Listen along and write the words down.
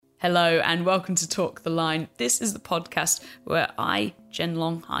Hello and welcome to Talk the Line. This is the podcast where I, Jen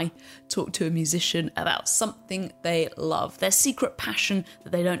Long, talk to a musician about something they love, their secret passion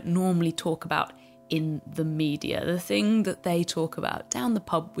that they don't normally talk about in the media, the thing that they talk about down the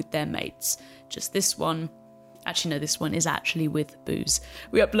pub with their mates. Just this one. Actually, no, this one is actually with booze.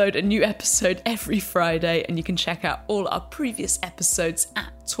 We upload a new episode every Friday, and you can check out all our previous episodes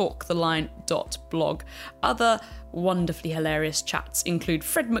at talktheline.blog. Other wonderfully hilarious chats include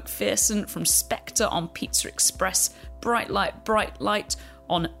Fred McPherson from Spectre on Pizza Express, Bright Light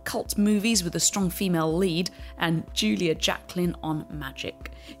on cult movies with a strong female lead, and Julia Jacklin on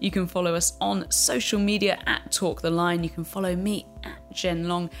magic. You can follow us on social media at Talk the Line. You can follow me at Jen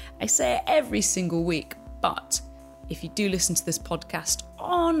Long. I say it every single week, but if you do listen to this podcast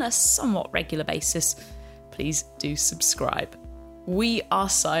on a somewhat regular basis, please do subscribe. We Are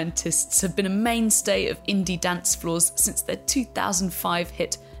Scientists have been a mainstay of indie dance floors since their 2005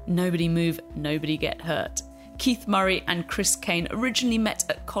 hit Nobody Move, Nobody Get Hurt. Keith Murray and Chris Kane originally met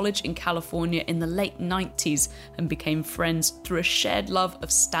at college in California in the late 90s and became friends through a shared love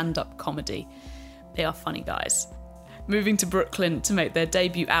of stand-up comedy. They are funny guys. Moving to Brooklyn to make their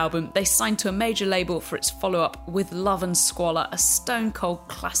debut album, they signed to a major label for its follow-up With Love and Squalor, a stone-cold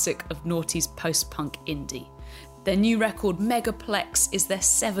classic of noughties post-punk indie. Their new record, Megaplex, is their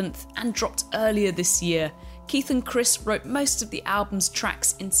 7th and dropped earlier this year. Keith and Chris wrote most of the album's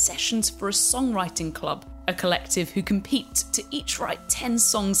tracks in sessions for a songwriting club, a collective who compete to each write 10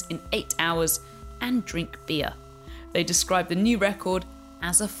 songs in 8 hours and drink beer. They describe the new record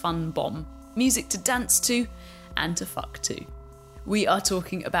as a fun bomb, music to dance to and to fuck to. We are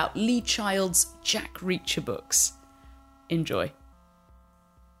talking about Lee Child's Jack Reacher books. Enjoy.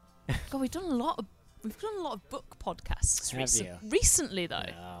 God, we've done a lot of book podcasts recently, though.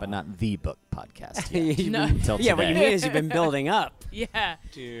 No. But not the book podcast yet. No. Until today. Yeah, what you mean is you've been building up. Yeah.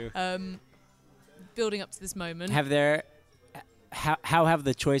 To Building up to this moment. How have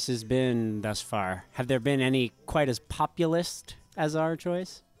the choices been thus far? Have there been any quite as populist as our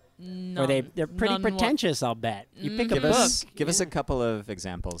choice? None. Or they're pretty pretentious, I'll bet. You pick a book. Give us a couple of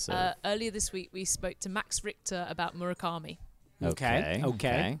examples. Earlier this week, we spoke to Max Richter about Murakami.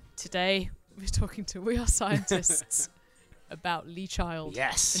 Okay. Today, we're talking to We Are Scientists about Lee Child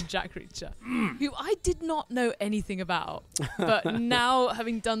and Jack Reacher, who I did not know anything about. But now,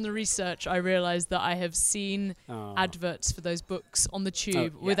 having done the research, I realised that I have seen adverts for those books on the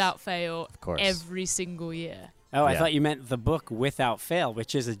tube without fail every single year. Oh, I thought you meant the book Without Fail,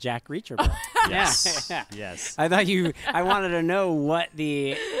 which is a Jack Reacher book. Yes. Yeah. Yes. I wanted to know what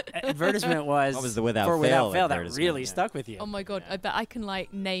the advertisement was. What was the Without Fail Fail that really stuck with you. Oh my God, I bet I can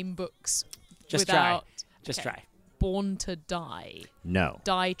name books Just without... Just try. Born to Die. No.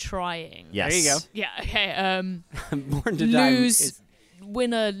 Die Trying. Yes. There you go. Yeah, okay. Born to Die.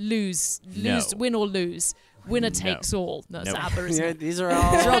 Win or lose. Win or lose. Winner takes all. No, it's ABBA, isn't it? These are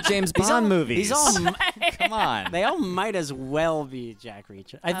all James Bond movies. These all come on. They all might as well be Jack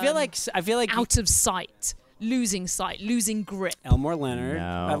Reacher. I feel like Out of Sight, Losing Grip. Elmore Leonard.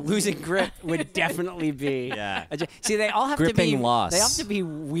 No. Losing Grip would definitely be. Yeah. See, they all have Gripping to be. Loss. They have to be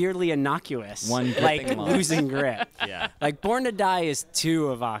weirdly innocuous. One like Gripping Loss. Losing Grip. Yeah. Like Born to Die is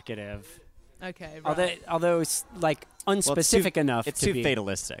too evocative. Okay, right. Although it's unspecific enough. It's to too be.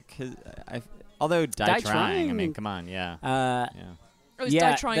 fatalistic. Although Die Trying, I mean, come on, yeah.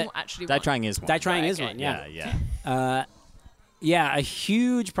 Die Trying actually Die one? Trying is one. Die Trying is okay. one. Yeah. Yeah. A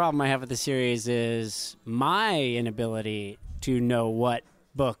huge problem I have with the series is my inability to know what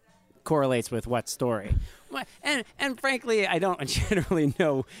book correlates with what story. And frankly, I don't generally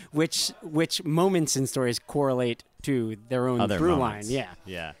know which moments in stories correlate to their own Other through moments. line.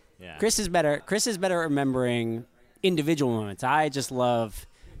 Yeah. Chris is better at remembering individual moments. I just love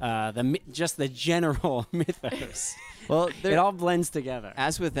the general mythos. Well, it all blends together.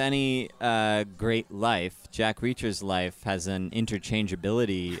 As with any great life, Jack Reacher's life has an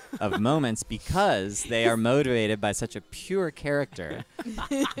interchangeability of moments because they are motivated by such a pure character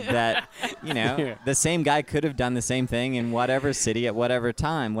that, the same guy could have done the same thing in whatever city at whatever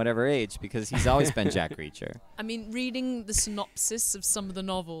time, whatever age, because he's always been Jack Reacher. I mean, reading the synopsis of some of the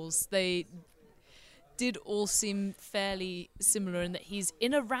novels, they did all seem fairly similar in that he's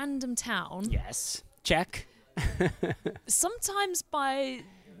in a random town. Yes. Check. Sometimes by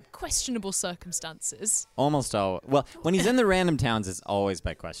questionable circumstances. Almost all. Well, when he's in the random towns, it's always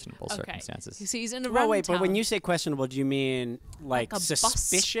by questionable circumstances. You see, he's in a random town. But when you say questionable, do you mean like a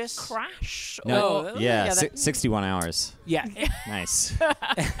suspicious bus crash? No. Or, yeah, 61 hours. Yeah. Nice.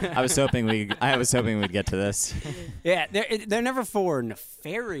 I was hoping we'd get to this. Yeah, they're never for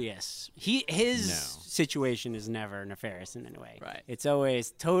nefarious. His situation is never nefarious in any way. Right. It's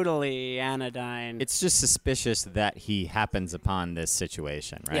always totally anodyne. It's just suspicious that he happens upon this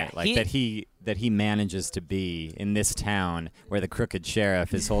situation, right? Yeah, like that he manages to be in this town where the crooked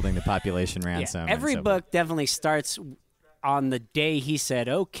sheriff is holding the population ransom. and Every so book definitely starts on the day he said,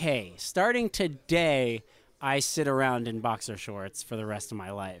 okay, starting today, I sit around in boxer shorts for the rest of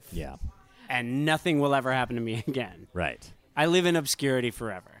my life. Yeah. And nothing will ever happen to me again. Right. I live in obscurity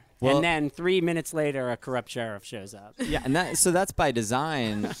forever. Well- and then 3 minutes later, a corrupt sheriff shows up. Yeah, and so that's by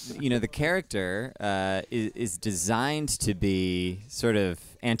design. The character is designed to be sort of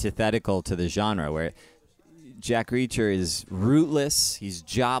antithetical to the genre, where Jack Reacher is rootless, he's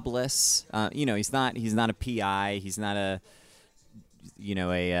jobless. He's not a PI, he's not a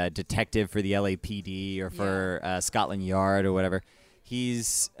detective for the LAPD or for Scotland Yard or whatever.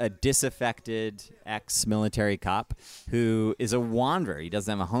 He's a disaffected ex-military cop who is a wanderer. He doesn't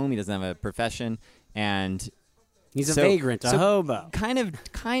have a home. He doesn't have a profession, and He's a vagrant, a hobo. Kind of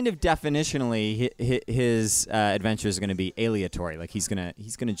definitionally, his adventure is going to be aleatory. Like he's gonna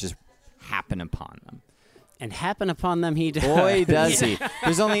just happen upon them. And happen upon them he does. Boy, does he!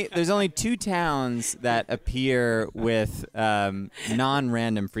 There's only 2 towns that appear with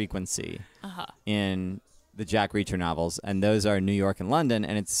non-random frequency in the Jack Reacher novels, and those are New York and London.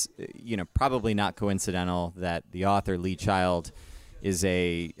 And it's probably not coincidental that the author Lee Child is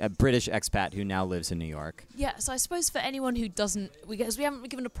a British expat who now lives in New York. Yeah, so I suppose for anyone who doesn't, because we haven't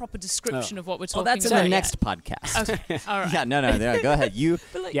given a proper description of what we're talking That's about. in the yet. next podcast. Okay, all right. Yeah, no, go ahead. You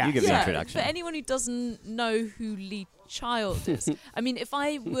Yeah. give the introduction. For anyone who doesn't know who Lee Child is, I mean, if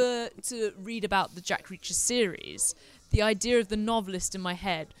I were to read about the Jack Reacher series, the idea of the novelist in my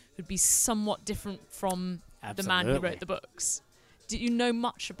head would be somewhat different from the man who Absolutely. wrote the books. Do you know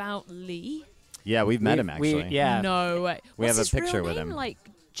much about Lee? Yeah, we've met him actually. Yeah. No way. We What's have a his picture real with name? him. Like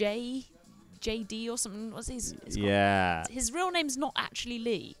JD or something. What's his? Yeah. His real name's not actually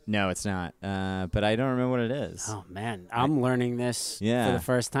Lee. No, it's not. But I don't remember what it is. Oh man, I'm learning this Yeah. for the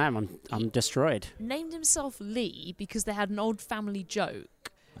first time. I'm destroyed. Named himself Lee because they had an old family joke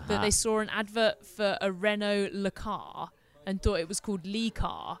that they saw an advert for a Renault Le Car and thought it was called Lee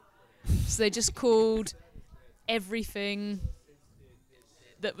Car. So they just called everything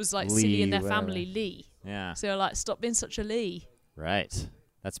that was like silly Lee, in their whatever. family Lee. Yeah. So they're like, stop being such a Lee. Right.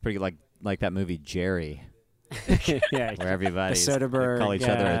 That's pretty like that movie Jerry, Yeah. where everybody Soderbergh, call each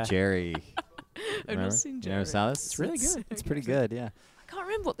other a Jerry. I've Remember? not seen You Jerry. never saw this? It's really good. It's pretty good. Yeah. I can't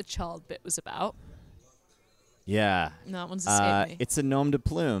remember what the child bit was about. Yeah. No, that one's escaped me. It's a nom de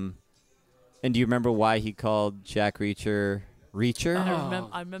plume. And do you remember why he called Jack Reacher Reacher?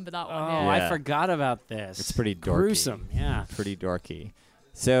 I remember that one. Oh, Yeah. I forgot about this. It's pretty dorky. gruesome. Yeah. Pretty dorky.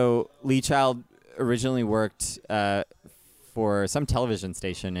 So Lee Child originally worked for some television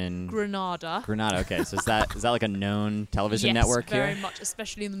station in Granada. Granada. Okay, so is that like a known television yes, network very here? much,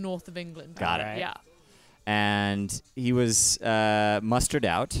 especially in the north of England. Got it. Right. Yeah. And he was mustered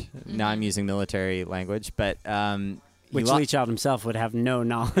out. Mm-hmm. Now I'm using military language, but Which Lee Child himself would have no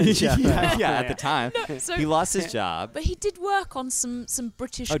knowledge of. yeah, at the time So, he lost his job. but he did work on some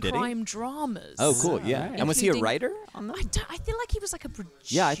British Oh, did he? crime dramas. Oh, cool. Yeah. right. And was he a Including- writer on them? I feel like he was like a producer.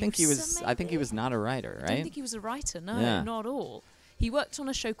 Yeah, I think he was. Maybe? I think he was not a writer, I right? don't think he was a writer. No, Yeah. not at all. He worked on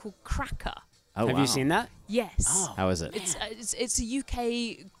a show called Cracker. Oh, Have wow. you seen that? Yes. Oh. How is it? It's a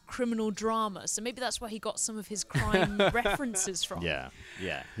UK criminal drama, so maybe that's where he got some of his crime references from. Yeah.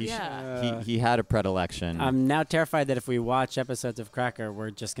 Yeah. He had a predilection. I'm now terrified that if we watch episodes of Cracker,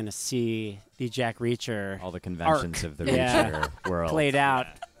 we're just going to see the Jack Reacher all the conventions of the Yeah. Reacher world played out.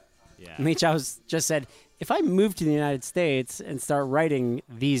 Yeah. Lee Child just said, if I move to the United States and start writing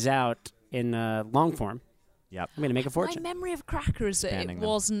these out in long form, Yep. I'm going to make a My fortune. memory of Cracker is that it Expanding them.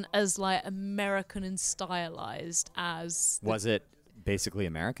 wasn't as like American and stylized as. Was it basically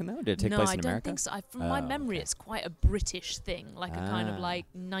American though? Did it take no, place I in don't America? think so. From my Oh, memory, okay. it's quite a British thing, like a kind of Ah. like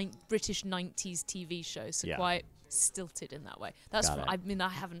British '90s TV show. So Yeah. quite stilted in that way. That's. Got it. I mean, I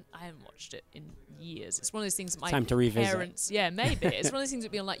haven't watched it in years. It's one of those things that my Time to revisit. parents. Yeah, maybe it's one of those things that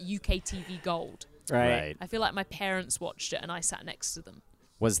would be on like UK TV Gold. Right. I feel like my parents watched it and I sat next to them.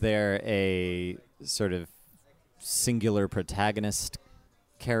 Was there a sort of singular protagonist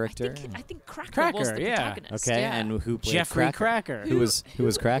character? I think Cracker, Cracker, was the yeah. protagonist. Okay, yeah. and who played Jeffrey Cracker? Cracker. Who was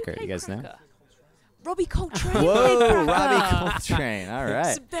Cracker? played You guys know? Cracker? Robbie Coltrane. Whoa, played Robbie Cracker. Coltrane. All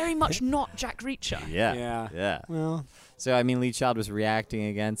It's right. very much not Jack Reacher. Yeah. Yeah. Yeah. Well, So I mean, Lee Child was reacting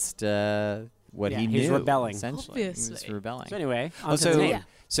against what Yeah, he he's knew. rebelling. Essentially, he was Obviously. rebelling. so anyway, on Oh, to the so name. Yeah.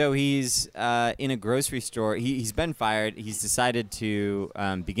 so he's in a grocery store. He's been fired. He's decided to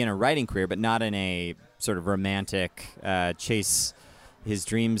begin a writing career, but not in a sort of romantic chase his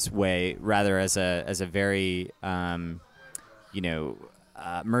dreams way, rather as a very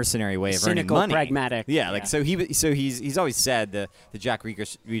mercenary way of Cynical, earning money. pragmatic. Yeah, like he's always said the Jack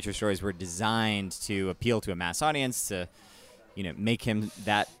Reacher stories were designed to appeal to a mass audience, to make him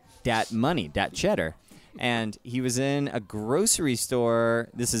that money, that cheddar. And he was in a grocery store.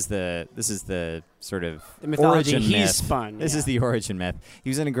 This is the sort of the mythology origin he myth. spun. This is the origin myth. He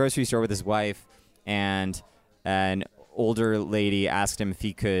was in a grocery store with his wife, and an older lady asked him if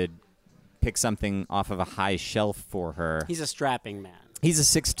he could pick something off of a high shelf for her. He's a strapping man. He's a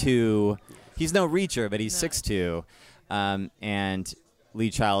 6'2". He's no Reacher, but he's 6'2". And Lee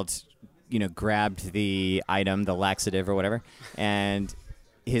Child, grabbed the item, the laxative or whatever, and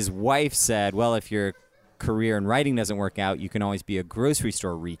his wife said, "Well, if your career in writing doesn't work out, you can always be a grocery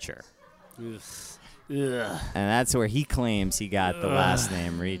store Reacher." Ugh. And that's where he claims he got the last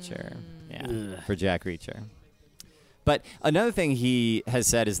name Reacher. For Jack Reacher. But another thing he has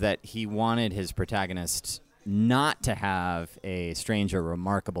said is that he wanted his protagonist not to have a strange or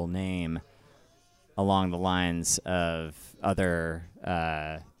remarkable name along the lines of other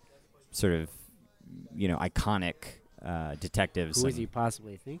sort of, iconic detectives. Who is he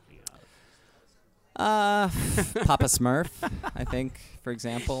possibly thinking of? Papa Smurf, I think, for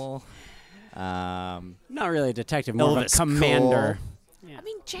example. Not really a detective, more of a Elvis commander. Cole. I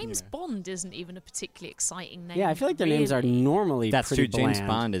mean, James Bond isn't even a particularly exciting name. Yeah, I feel like their names are really. normally That's pretty true. James bland.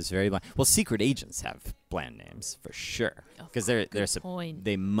 Bond is very bland. Well, secret agents have bland names for sure because they're point.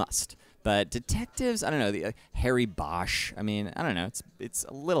 they must. But detectives, I don't know. Harry Bosch. I mean, I don't know. It's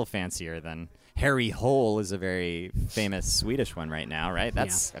a little fancier than Harry Hole is a very famous Swedish one right now, right?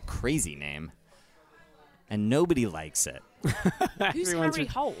 That's a crazy name, and nobody likes it. Who's Everyone's Harry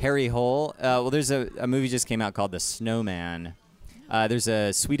Hole? Harry Hole. Well, there's a movie just came out called The Snowman. There's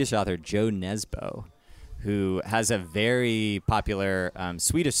a Swedish author, Joe Nesbo, who has a very popular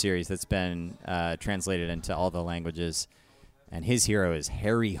Swedish series that's been translated into all the languages, and his hero is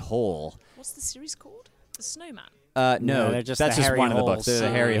Harry Hole. What's the series called? The Snowman. No, they're just that's the just Harry one of the Hole books. They're the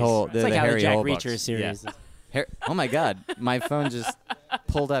series. Harry Hole. It's They're like the how Harry the Jack Hole Reacher books. series. Yeah. Oh my God, my phone just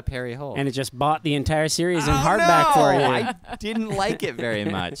pulled up Harry Hole. And it just bought the entire series in Oh, hardback no! for you. I didn't like it very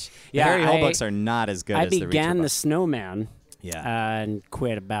much. Yeah, the Harry Hole I- books are not as good I as the Reacher began The books. Snowman Yeah. and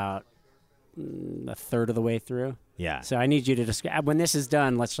quit about a third of the way through. Yeah. So I need you to describe. When this is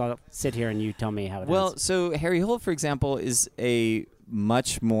done, let's all sit here and you tell me how it Well, ends. so Harry Hole, for example, is a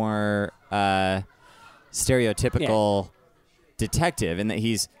much more stereotypical detective in that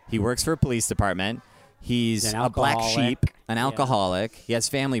he works for a police department. He's An a black alcoholic. sheep, an Yeah. alcoholic. He has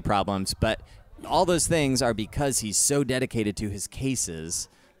family problems, but all those things are because he's so dedicated to his cases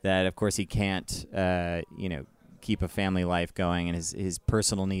that, of course, he can't, keep a family life going, and his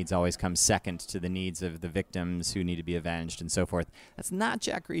personal needs always come second to the needs of the victims who need to be avenged and so forth. That's not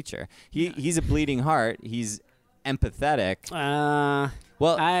Jack Reacher. He's a bleeding heart. He's empathetic.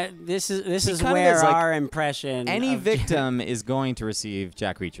 Well, This is kind of where is like our impression. any of victim is going to receive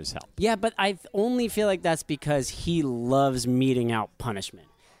Jack Reacher's help. Yeah, but I only feel like that's because he loves meting out punishment.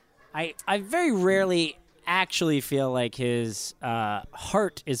 I very rarely actually feel like his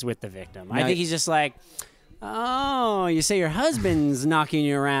heart is with the victim. I Now- think he's just like, oh, you say your husband's knocking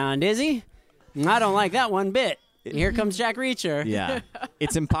you around, is he? I don't like that one bit. Here comes Jack Reacher. Yeah,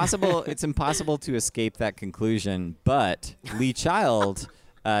 it's impossible. It's impossible to escape that conclusion. But Lee Child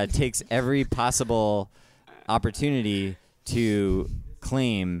takes every possible opportunity to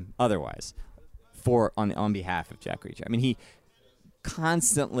claim otherwise on behalf of Jack Reacher. I mean, he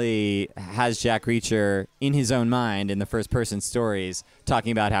constantly has Jack Reacher in his own mind in the first-person stories,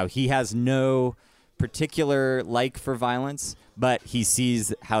 talking about how he has no particular like for violence, but he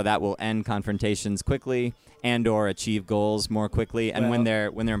sees how that will end confrontations quickly and or achieve goals more quickly. And when they're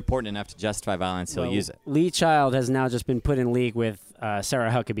important enough to justify violence, he'll use it. Lee Child has now just been put in league with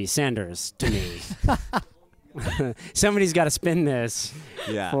Sarah Huckabee Sanders to me. Somebody's got to spin this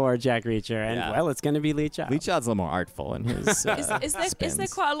for Jack Reacher, and well, it's going to be Lee Child. Lee Child's a little more artful in his Is there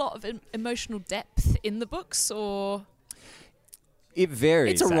quite a lot of emotional depth in the books, or It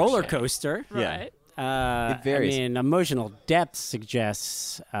varies. It's a roller actually. coaster. Yeah. right? It varies. I mean, emotional depth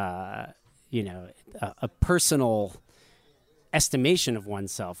suggests, a personal estimation of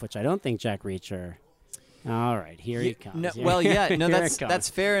oneself, which I don't think Jack Reacher. All right, here he comes. No, Here- well, yeah, no, here it that's comes. that's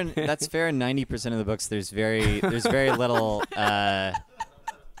fair, and that's fair in 90% of the books. There's very little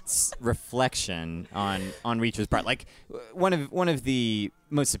reflection on Reacher's part. Like one of the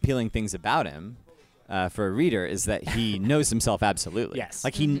most appealing things about him for a reader is that he knows himself absolutely. Yes.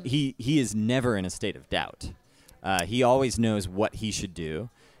 like he is never in a state of doubt. He always knows what he should do,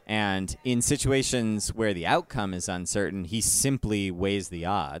 And in situations where the outcome is uncertain, he simply weighs the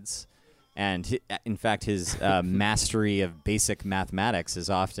odds. And in fact, his mastery of basic mathematics is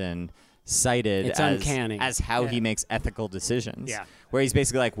often cited It's uncanny. as how he makes ethical decisions. Yeah. Where he's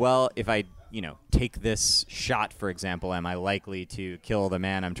basically like, well, if I take this shot, for example, am I likely to kill the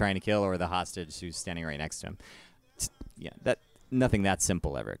man I'm trying to kill or the hostage who's standing right next to him? Nothing that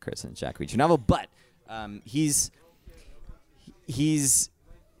simple ever occurs in a Jack Reacher novel, but he's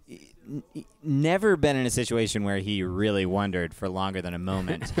never been in a situation where he really wondered for longer than a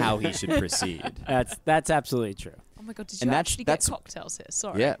moment how he should proceed. That's absolutely true. Oh my god, did And you that's- actually that's- get cocktails here?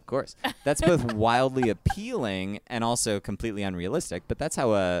 Sorry. Yeah, of course. That's both wildly appealing and also completely unrealistic, but that's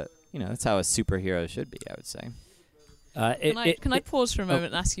how a superhero should be, I would say. Can I pause for a moment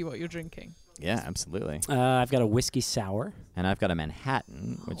and ask you what you're drinking? Yeah, absolutely. I've got a whiskey sour. And I've got a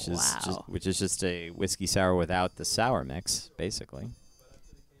Manhattan, which is just a whiskey sour without the sour mix, basically.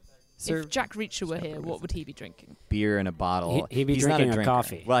 If Jack Reacher were here, what would he be drinking? Beer in a bottle. He'd be He's not drinking a drinker.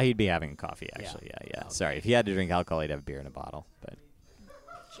 coffee. Well, he'd be having a coffee, actually. Yeah. Yeah. Sorry, if he had to drink alcohol, he'd have beer in a bottle. But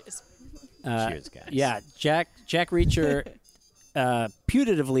Cheers. cheers, guys. Yeah, Jack Reacher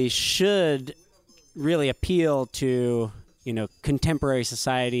putatively should really appeal to contemporary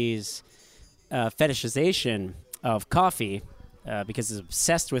society's fetishization of coffee because he's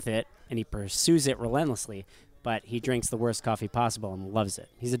obsessed with it and he pursues it relentlessly. But he drinks the worst coffee possible and loves it.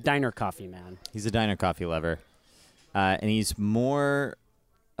 He's a diner coffee man. He's a diner coffee lover, and he's more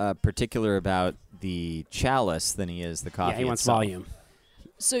particular about the chalice than he is the coffee. Yeah, he wants itself. volume.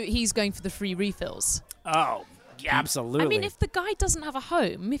 So he's going for the free refills. Oh, yeah, absolutely. I mean, if the guy doesn't have a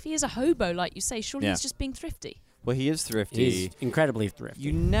home, if he is a hobo, like you say, surely Yeah. he's just being thrifty. Well, he is thrifty. he's incredibly thrifty.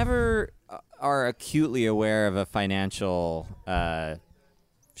 You never are acutely aware of a financial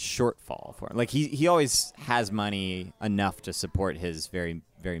shortfall for him. Like he always has money enough to support his very,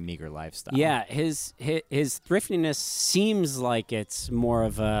 very meager lifestyle. Yeah, his thriftiness seems like it's more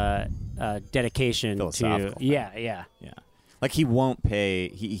of a dedication to. Philosophical thing. Yeah. Yeah. Like he won't pay.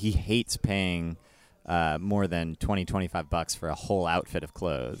 He hates paying more than $20-25 for a whole outfit of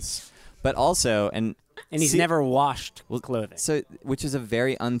clothes. But also, and he's see- never washed clothing. So, which is a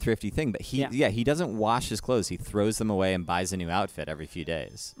very unthrifty thing. But he doesn't wash his clothes. He throws them away and buys a new outfit every few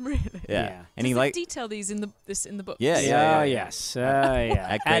days. Really? Yeah. And Does he it detail these in the book? Yeah, Oh, yes. Yeah.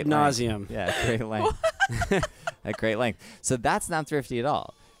 At great Ad nauseum. Yeah, at great length. At great length. So that's not thrifty at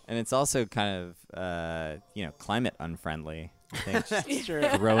all. And it's also kind of, climate unfriendly. I think just True.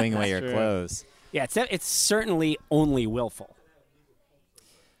 throwing away your True. clothes. Yeah, it's certainly only willful.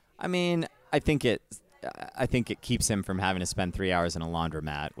 I mean, I think it keeps him from having to spend 3 hours in a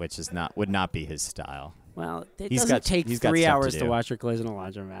laundromat, which would not be his style. Well, it He's doesn't got- take he's got 3 stuff to hours to do. wash your clothes in a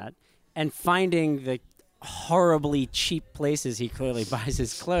laundromat. And finding the horribly cheap places he clearly buys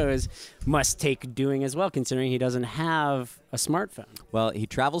his clothes must take doing as well, considering he doesn't have a smartphone. Well, he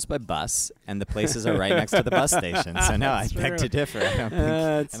travels by bus, and the places are right next to the bus station. So no, I That's beg true. to differ. I don't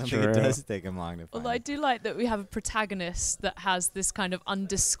That's think true. it does take him long to find. Although I do like that we have a protagonist that has this kind of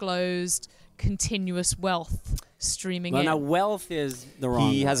undisclosed, continuous wealth streaming Well, in. now wealth is the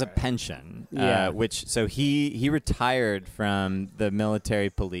wrong He has a word. pension, Yeah. so he retired from the military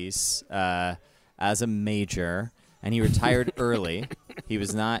police as a major, and he retired early. He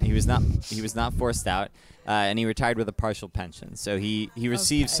was not forced out, and he retired with a partial pension. So he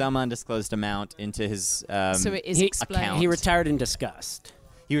received Okay. some undisclosed amount into his so it is he- explained. account. He retired in disgust.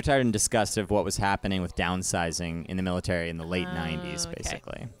 He retired in disgust of what was happening with downsizing in the military in the late 90s, okay.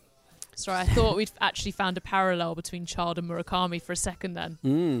 basically. Sorry, I thought we'd actually found a parallel between Child and Murakami for a second then.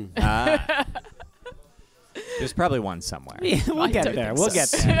 There's probably one somewhere. Yeah, we'll I get don't there. think We'll so.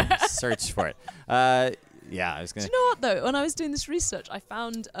 get there. Search for it. I was Do gonna. you know what though? When I was doing this research, I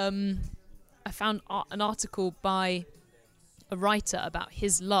found an article by a writer about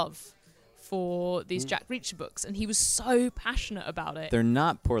his love for these Jack Reacher books, and he was so passionate about it. They're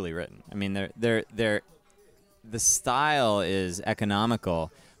not poorly written. I mean, they're the style is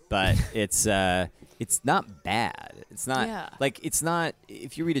economical, but it's not bad. It's not Yeah. like it's not.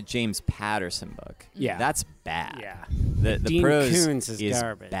 If you read a James Patterson book, Yeah. that's bad. Yeah. the Dean prose Koontz is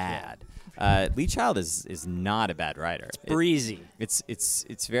garbage, bad. Lee Child is not a bad writer. Breezy.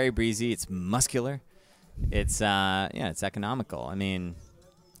 It's very breezy. It's muscular. It's it's economical. I mean,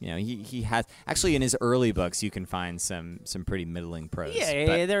 he has actually in his early books you can find some pretty middling prose. Yeah,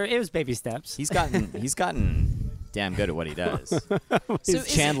 but there it was baby steps. he's gotten damn good at what he does. So is-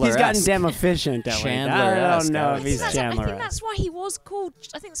 Chandler. He's gotten damn efficient. That way. I Chandler-esque, don't know I if would he's say. I Chandler. think that's why he was called.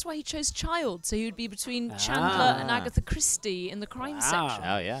 I think that's why he chose Child. So he would be between Chandler and Ah. Agatha Christie in the crime Wow. section.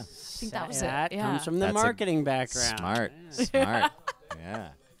 Oh yeah, I think that was it. That Yeah. comes from the That's a marketing background. smart. Yeah.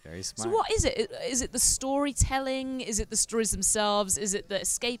 Very smart. So what is it? Is it the storytelling? Is it the stories themselves? Is it the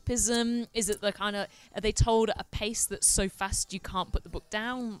escapism? Is it the kind of, are they told at a pace that's so fast you can't put the book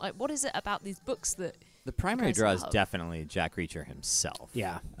down? Like, what is it about these books that The primary guys draw is love? definitely Jack Reacher himself.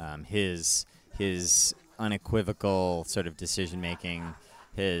 Yeah. His unequivocal sort of decision making,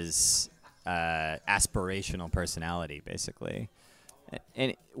 his aspirational personality, basically.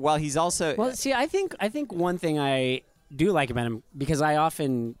 And while he's also Well, see, I think one thing I do like about him, because I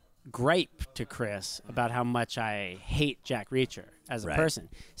often gripe to Chris about how much I hate Jack Reacher as a Right. person.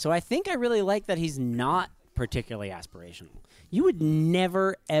 So I think I really like that he's not particularly aspirational. You would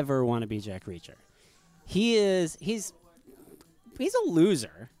never ever want to be Jack Reacher. He's a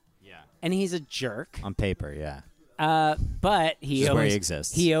loser yeah, and he's a jerk. on paper, yeah. But he Just always where he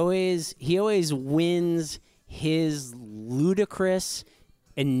exists. He always wins his ludicrous,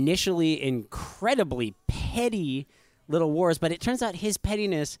 initially incredibly petty little wars, but it turns out his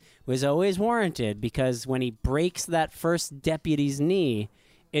pettiness was always warranted, because when he breaks that first deputy's knee,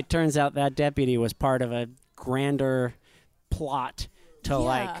 it turns out that deputy was part of a grander plot to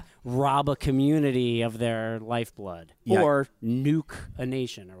like rob a community of their lifeblood, Yeah. or nuke a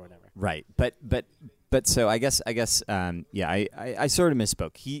nation or whatever. Right, but so I guess I sort of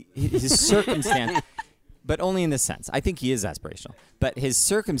misspoke. His circumstance, but only in this sense. I think he is aspirational, but his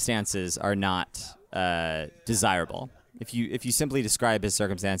circumstances are not desirable. If you simply describe his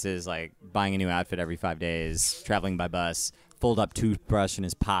circumstances like buying a new outfit every 5 days, traveling by bus, fold up toothbrush in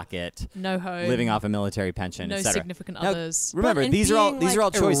his pocket, no home, living off a military pension, no etc. significant Now, others? remember, And these are all being,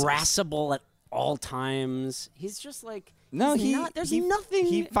 choices. Irascible at all times. He's just like No, there's nothing.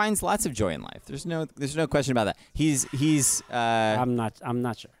 He finds lots of joy in life. There's no question about that. He's I'm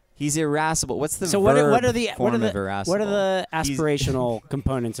not sure. he's irascible. What's the So verb what are the form of irascible? what are the He's- aspirational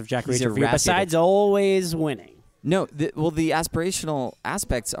components of Jack he's Reacher for you, irascible. besides always winning? No, the aspirational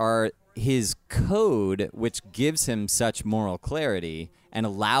aspects are his code, which gives him such moral clarity and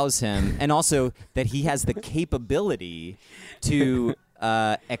allows him, and also that he has the capability to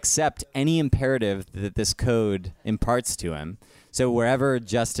accept any imperative that this code imparts to him. So wherever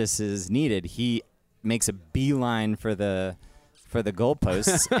justice is needed, he makes a beeline for the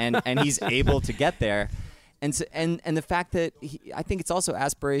goalposts, and he's able to get there. And so, and the fact that I think it's also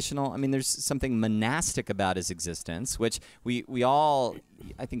aspirational. I mean, there's something monastic about his existence, which we all,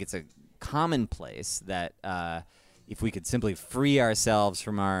 I think it's a commonplace that if we could simply free ourselves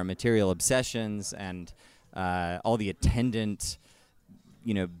from our material obsessions and all the attendant,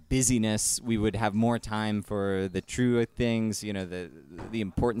 busyness, we would have more time for the true things, the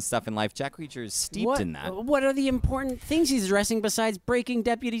important stuff in life. Jack Reacher is steeped in that. What are the important things he's addressing besides breaking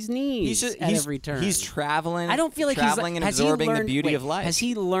deputies' knees at every turn? He's traveling. I don't feel like traveling he's and absorbing the beauty wait, of life. Has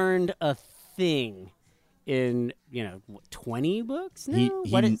he learned a thing in 20 books now?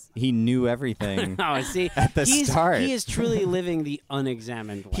 He knew everything. Oh, see, At the start. he is truly living the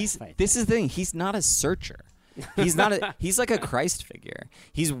unexamined life. This is the thing. He's not a searcher. He's not. He's like a Christ figure.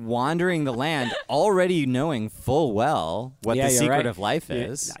 He's wandering the land, already knowing full well what the secret right. of life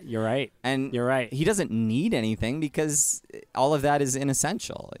is. You're right. And you're right. He doesn't need anything because all of that is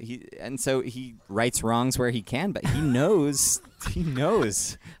inessential. And so he rights wrongs where he can, but he knows. He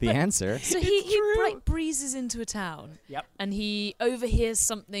knows the answer. So he breezes into a town, Yep. and he overhears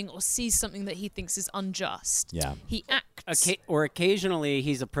something or sees something that he thinks is unjust. Yeah. He acts. Or occasionally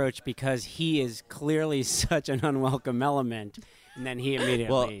he's approached because he is clearly such an unwelcome element, and then he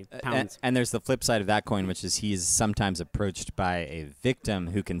immediately pounds. And there's the flip side of that coin, which is he's sometimes approached by a victim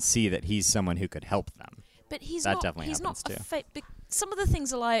who can see that he's someone who could help them. But he's That not. definitely He's not happens, a too. some of the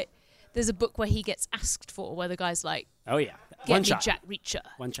things are like. There's a book where he gets asked for, where the guy's like, Oh yeah, "Get one me shot. Jack Reacher."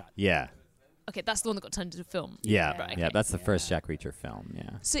 One shot. Yeah. Okay, that's the one that got turned into a film. Yeah. Right, Yeah. okay. That's the first Jack Reacher film. Yeah.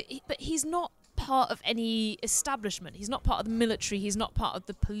 So, but he's not part of any establishment. He's not part of the military. He's not part of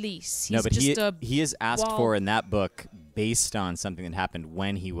the police. He's No, but just he is asked wild- for in that book based on something that happened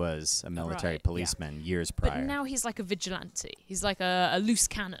when he was a military Right, policeman years But prior. now he's like a vigilante. He's like a loose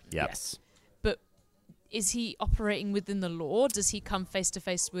cannon. Yep. Yes. But is he operating within the law? Does he come face to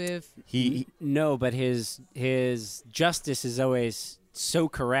face with? He No, but his justice is always so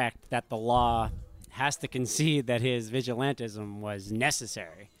correct that the law has to concede that his vigilantism was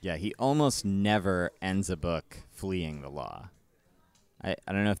necessary. he almost never ends a book fleeing the law. I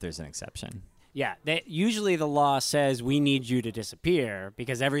don't know if there's an exception. Yeah, usually the law says we need you to disappear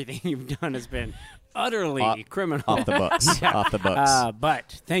because everything you've done has been utterly criminal. Off the books. Off the books.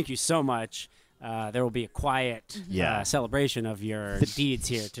 But thank you so much. There will be a quiet Yeah. celebration of your deeds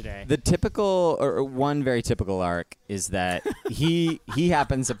here today. The typical, or one very typical arc, is that he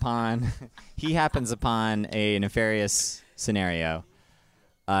happens upon a nefarious scenario,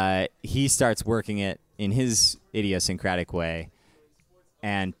 he starts working it in his idiosyncratic way,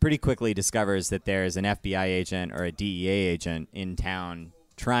 and pretty quickly discovers that there's an FBI agent or a DEA agent in town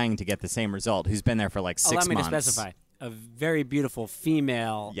trying to get the same result, who's been there for like 6 months. Allow me to specify. A very beautiful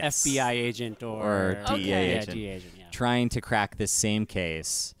female Yes. FBI agent or DEA Okay. agent, DEA agent, yeah. trying to crack this same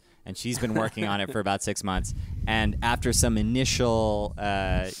case. And she's been working on it for about 6 months. And after some initial,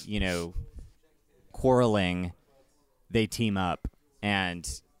 quarreling, they team up and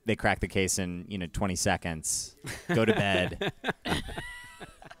they crack the case in 20 seconds. Go to bed.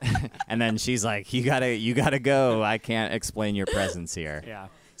 And then she's like, "You gotta go. I can't explain your presence here." Yeah.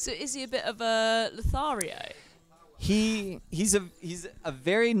 So is he a bit of a Lothario? He's a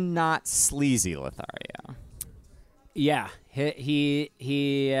very not sleazy Lothario. Yeah, he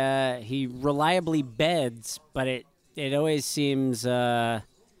reliably beds, but it always seems part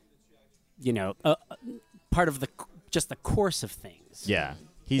of the course of things. Yeah,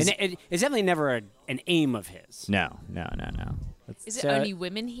 And it's definitely never an aim of his. No. Is it So- only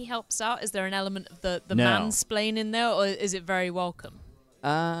women he helps out? Is there an element of the No. mansplain in there, or is it very welcome?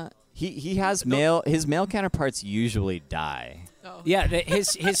 He has his male counterparts usually die. Oh. Yeah,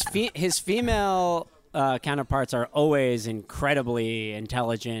 his female counterparts are always incredibly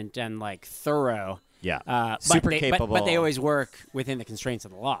intelligent and like thorough. Yeah, Super capable. but they always work within the constraints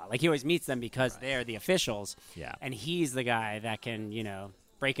of the law. Like he always meets them because they're the officials. Yeah. and he's the guy that can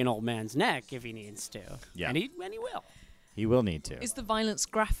break an old man's neck if he needs to. Yeah. and he will. He will need to. Is the violence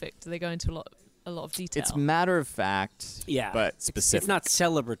graphic? Do they go into a lot of detail? It's matter of fact. Yeah, but specific. It's not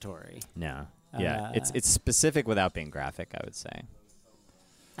celebratory. No. Yeah, Uh, it's specific without being graphic, I would say.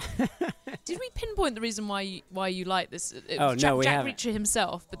 Did we pinpoint the reason why you like this? It Oh, was no, we Jack haven't. Reacher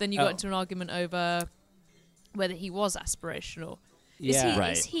himself, but then you Oh. got into an argument over whether he was aspirational. Yeah.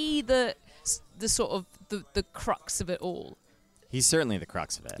 Right. Is he the sort of the crux of it all? He's certainly the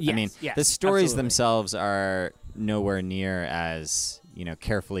crux of it. I Yes, mean, yes, the stories absolutely. themselves are nowhere near as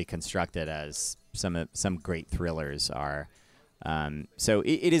carefully constructed as some great thrillers are. So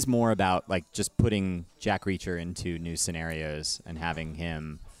it is more about like just putting Jack Reacher into new scenarios and having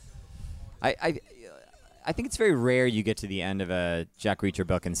him. I think it's very rare you get to the end of a Jack Reacher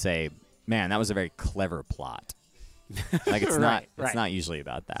book and say, "Man, that was a very clever plot." Like it's not. It's right. not usually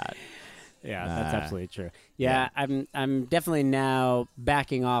about that. Yeah, that's Uh, absolutely true. Yeah, I'm definitely now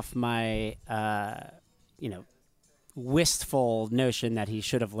backing off my wistful notion that he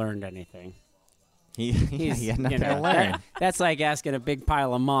should have learned anything. He He's, had nothing to learn. That's like asking a big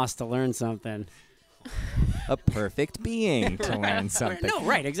pile of moss to learn something. A perfect being to learn something. No,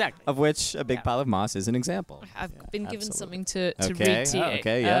 right, exactly. Of which a big Yeah. pile of moss is an example. I've been given absolutely. something to Okay. read to you.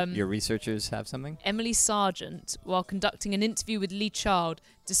 Okay. Yeah. Your researchers have something. Emily Sargent, while conducting an interview with Lee Child,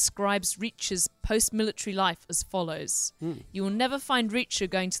 describes Reacher's post-military life as follows. You will never find Reacher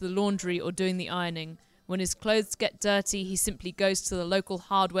going to the laundry or doing the ironing. When his clothes get dirty, he simply goes to the local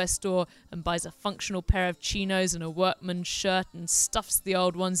hardware store and buys a functional pair of chinos and a workman's shirt and stuffs the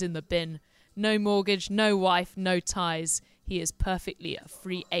old ones in the bin. No mortgage, no wife, no ties. He is perfectly a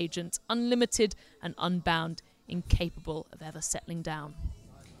free agent, unlimited and unbound, incapable of ever settling down.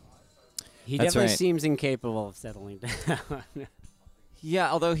 He That's definitely right. seems incapable of settling down.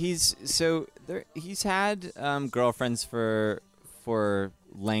 Yeah. Although he's had girlfriends for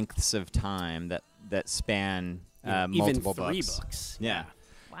lengths of time that span multiple even 3 books. books. Yeah.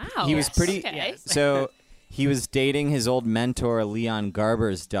 Wow. He was pretty. Okay. So he was dating his old mentor Leon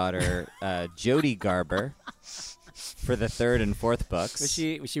Garber's daughter, Jody Garber, for the 3rd and 4th books.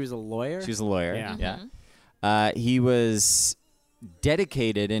 She was a lawyer? She was a lawyer. Yeah. Yeah. He was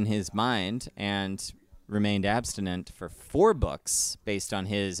dedicated in his mind and remained abstinent for 4 books based on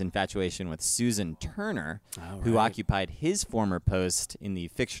his infatuation with Susan Turner, who right. occupied his former post in the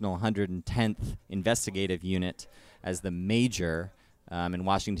fictional 110th Investigative Unit as the Major in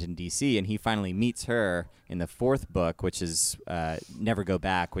Washington, D.C., and he finally meets her in the 4th book, which is Never Go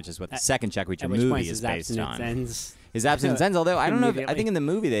Back, which is what the second Jack Reacher At which point movie his is based abstinence on. ends. His abstinence ends, although I don't know if, I Immediately. think in the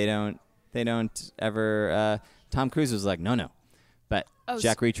movie they don't ever Tom Cruise was like, no. But Oh,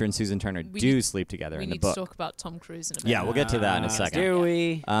 Jack Reacher and Susan Turner we do need- sleep together We in the need book. to talk about Tom Cruise in a bit. Yeah, we'll get to that in a second. Do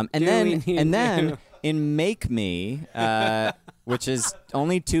we? And Do then we need and then to? in Make Me, which is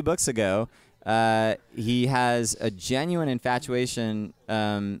only 2 books ago, he has a genuine infatuation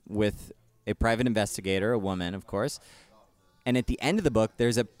with a private investigator, a woman, of course. And at the end of the book,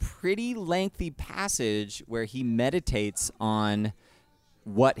 there's a pretty lengthy passage where he meditates on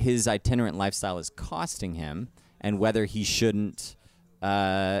what his itinerant lifestyle is costing him and whether he shouldn't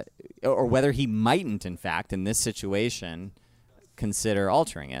or whether he mightn't, in fact, in this situation, consider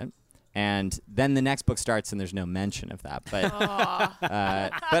altering it. And then the next book starts, and there's no mention of that. But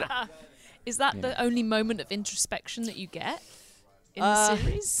but Is that the only moment of introspection that you get in the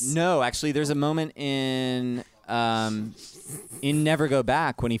series? no, actually, there's a moment in Never Go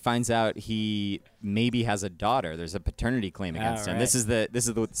Back when he finds out he maybe has a daughter. There's a paternity claim against him. right. This is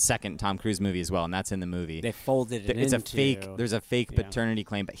the second Tom Cruise movie as well, and that's in the movie. They folded it It's into. a fake. There's a fake Yeah. paternity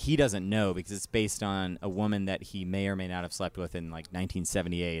claim, but he doesn't know because it's based on a woman that he may or may not have slept with in like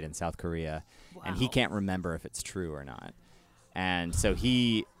 1978 in South Korea, and he Wow. can't remember if it's true or not. And so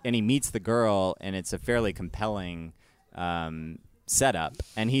he meets the girl, and it's a fairly compelling setup.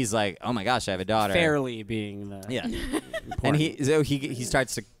 And he's like, "Oh my gosh, I have a daughter." Fairly being the Yeah. important. And he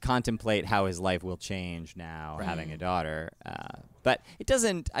starts to contemplate how his life will change now having a daughter. But it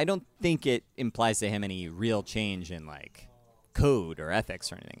doesn't. I don't think it implies to him any real change in like code or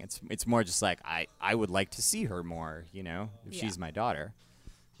ethics or anything. It's more just like I would like to see her more. You know, if Yeah. she's my daughter,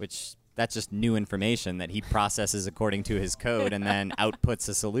 which. That's just new information that he processes according to his code and then outputs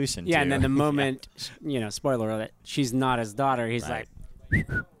a solution to. Yeah, and then the moment, spoiler alert, she's not his daughter, he's Right. like,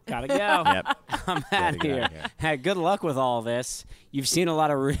 gotta go. Yep. I'm out Gotta of get here. out of here. Hey, good luck with all this. You've seen a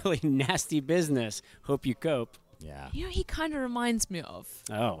lot of really nasty business. Hope you cope. Yeah. You know, he kind of reminds me of.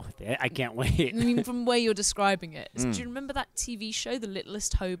 Oh, I can't wait. I mean, from where you're describing it. Mm. Do you remember that TV show, The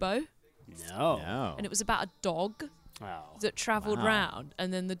Littlest Hobo? No. No. And it was about a dog Oh. that travelled Wow. round,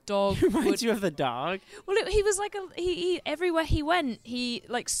 and then the dog Reminds would. you of the dog? Well, he was like he everywhere he went, he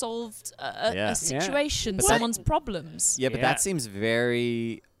like solved Yeah. a situation, But that- someone's problems. Yeah, but Yeah. that seems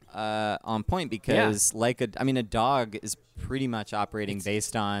very on point because, a dog is pretty much operating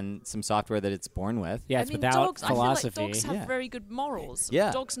based on some software that it's born with. Yeah, I it's mean, without dogs. philosophy. I feel like dogs have Yeah. very good morals.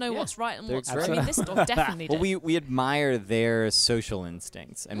 Yeah. Dogs know what's right and They're what's great. wrong. I mean, this dog definitely Well, did. we admire their social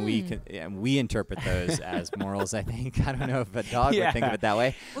instincts, and we interpret those as morals. I think I don't know if a dog would think of it that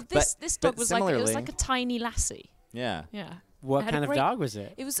way. Well, but- this but dog was like it was similarly- like a tiny lassie. Yeah. Yeah. What It had a kind of great- dog was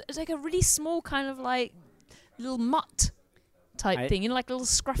it? It was like a really small kind of like little mutt type thing, like a little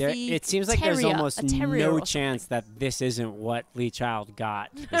scruffy. It seems like terrier, there's almost a terrier no or chance that this isn't what Lee Child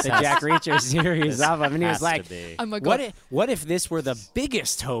got the has- Jack Reacher series This of him. And he was has to like, be. Oh my god! what if this were the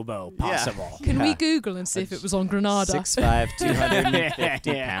biggest hobo possible? Can we Yeah. Google and see if it was on Granada? 6'5",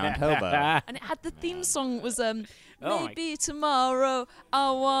 250-pound hobo. And it had the theme song was Oh my- maybe tomorrow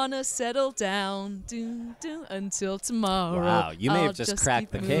I wanna settle down, do do until tomorrow. Wow, you may have I'll just just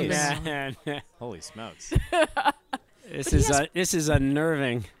cracked keep the moving case. on. Man, Holy smokes! this But he is has- this is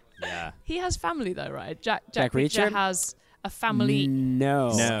unnerving. Yeah. He has family though, right? Jack Jack Reacher Reacher? has a family.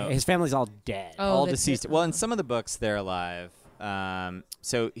 No, No. his family's all dead. Oh, All they're deceased. dead. Well, in some of the books, they're alive.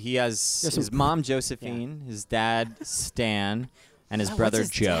 So he has There's his some- mom Josephine, his dad Stan, and his Oh, brother what's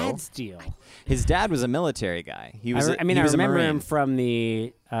his Joe. dad's deal? His dad was a military guy. He was. I he was a remember Marine. him from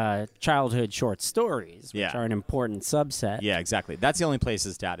the childhood short stories, which Yeah. are an important subset. Yeah, exactly. That's the only place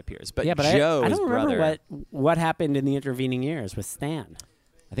his dad appears. But yeah, but Joe, I his don't remember brother, what happened in the intervening years with Stan.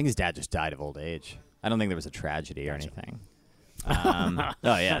 I think his dad just died of old age. I don't think there was a tragedy or anything. Oh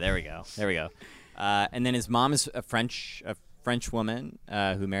yeah, there we go. And then his mom is a French woman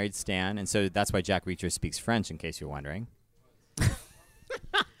who married Stan, and so that's why Jack Reacher speaks French. In case you're wondering.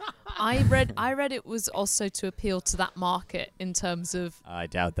 I read it was also to appeal to that market in terms of. I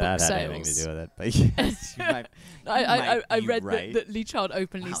doubt that Book had anything to sales. do with it, but yes, you might, I be read right. that Lee Child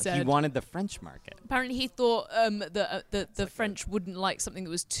openly Wow, said he wanted the French market. apparently he thought that the French wouldn't like something that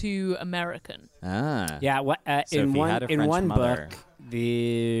was too American. Ah, Yeah, So in if he one had a in French one mother- book,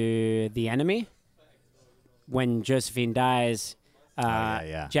 the enemy, when Josephine dies,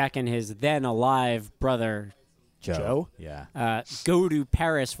 yeah. Jack and his then alive brother Joe? Yeah. Go to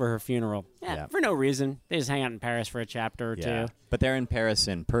Paris for her funeral. Yeah. For no reason. They just hang out in Paris for a chapter or Yeah. two. But they're in Paris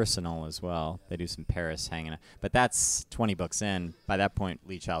in Personal as well. They do some Paris hanging out. But that's 20 books in. By that point,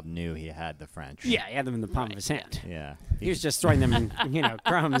 Lee Child knew he had the French. Yeah, he had them in the palm of his hand. Yeah. He was just throwing them in,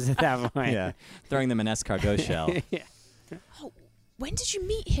 crumbs at that point. Yeah. Throwing them an escargot shell. Yeah. Oh, when did you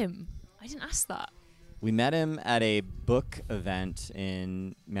meet him? I didn't ask that. We met him at a book event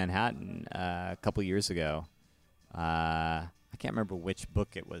in Manhattan a couple years ago. I can't remember which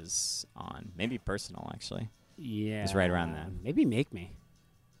book it was on. Maybe Personal, actually. Yeah. was right around then. Maybe Make Me.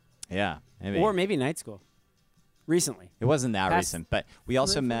 Yeah. Maybe. Or maybe Night School. Recently. It wasn't that That's recent. But we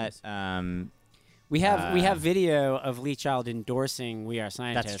also reference. met... We have video of Lee Child endorsing We Are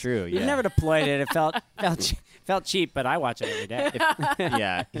Scientists. That's true, We've yeah. never deployed it. It felt cheap, but I watch it every day.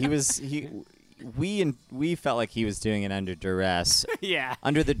 yeah. We felt like he was doing it under duress. Yeah.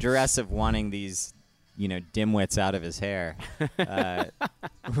 Under the duress of wanting these, dimwits out of his hair,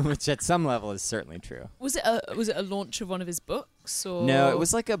 which at some level is certainly true. Was it a launch of one of his books? books? Or No, it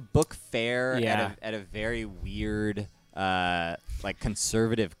was like a book fair Yeah. at a very weird, like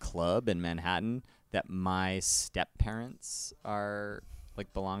conservative club in Manhattan that my step-parents are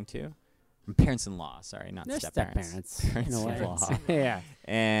like belong to. Parents-in-law, sorry, not They're step-parents. step-parents, in a way. Parents-in-law. Yeah.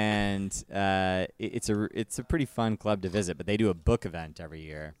 And it's a pretty fun club to visit, but they do a book event every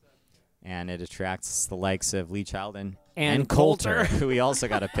year, and it attracts the likes of Lee Child and Coulter. who we also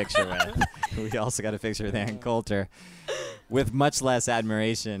got a picture with. Ann Coulter, with much less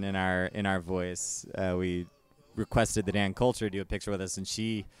admiration in our voice. We requested that Ann Coulter do a picture with us, and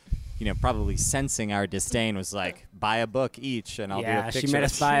she, probably sensing our disdain, was like, "Buy a book each, and I'll do a picture." She made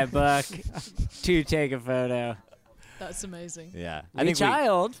us buy a book to take a photo. That's amazing. Yeah, Lee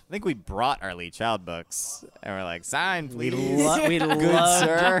Child. I think we brought our Lee Child books, and we're like, "Sign, please." We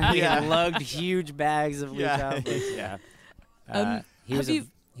sir. We Yeah. lugged huge bags of Lee Child books. Yeah.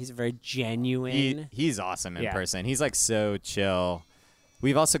 He's a very genuine. He's awesome in Yeah. person. He's like so chill.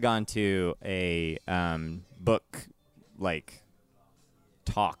 We've also gone to a book like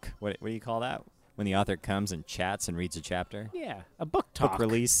talk. What do you call that? When the author comes and chats and reads a chapter. a book talk. Book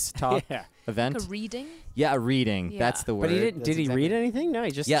release talk Yeah. event. Like a reading? Yeah, a reading. Yeah. That's the word. But he didn't. That's Did he exactly- read anything? No,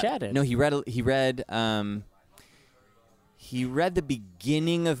 he just chatted. No, he read the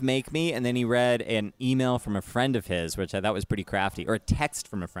beginning of Make Me, and then he read an email from a friend of his, which I thought was pretty crafty, or a text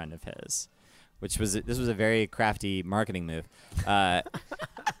from a friend of his, this was a very crafty marketing move. And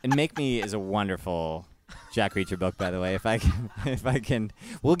Make Me is a wonderful Jack Reacher book, by the way. If I can,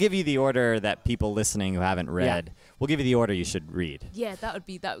 we'll give you the order that people listening who haven't read. We'll give you the order you should read. Yeah, that would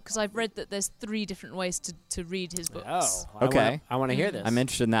be that, because I've read that there's 3 different ways to read his books. Oh, Okay. I want to hear this. I'm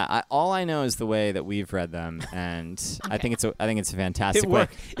interested in that. All I know is the way that we've read them, and I think it's a fantastic It way.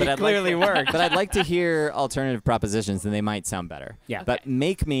 worked. It clearly worked. But I'd like to hear alternative propositions, and they might sound better. Yeah. But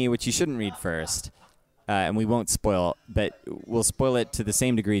Make Me, which you shouldn't read first, and we won't spoil, but we'll spoil it to the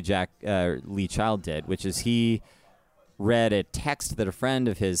same degree Lee Child did, which is he read a text that a friend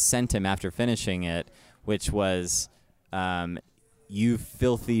of his sent him after finishing it, which was, "You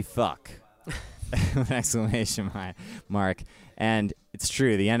filthy fuck!" Exclamation mark. And it's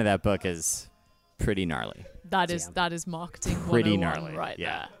true. The end of that book is pretty gnarly. That is marketing Pretty 101 gnarly. right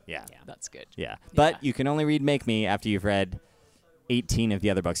Yeah. there. Yeah. That's good. Yeah. But Yeah. you can only read Make Me after you've read 18 of the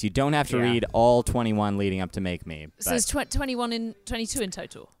other books. You don't have to Yeah. read all 21 leading up to Make Me. So But there's 22 in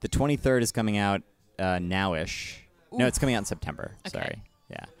total. the 23rd is coming out now-ish. No, Ooh. it's coming out in September. Okay. Sorry.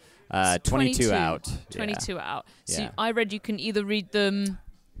 Yeah. So 22 out. 22 out. So Yeah. I read you can either read them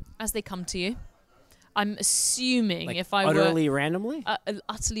as they come to you. I'm assuming Like if I utterly randomly.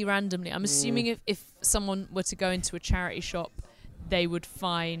 utterly randomly, I'm assuming if someone were to go into a charity shop, they would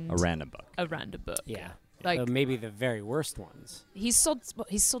find A random book. a random book. Yeah. Like Maybe the very worst ones. he's sold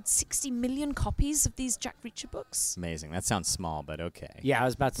 60 million copies of these Jack Reacher books. Amazing. That sounds small, but okay. Yeah, I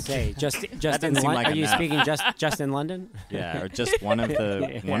was about to say just in doesn't seem London. like Are you enough. speaking just in London? Yeah, or just one of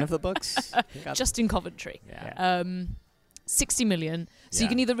the Yeah. one of the books. Just in Coventry. Yeah. 60 million. So you Yeah.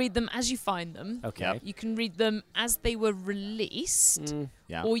 can either read them as you find them. Okay. Yep. You can read them as they were released,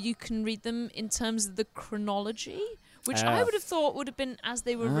 Yeah. or you can read them in terms of the chronology, which I would have thought would have been as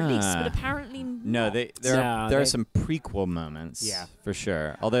they were released, but Ah. apparently No, not. there No, are some prequel moments. Yeah. For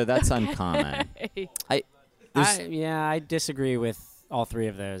sure. Although that's uncommon. There's- I disagree with all 3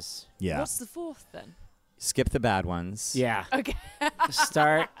 of those. yeah. What's the 4th then? Skip the bad ones. Yeah. Okay.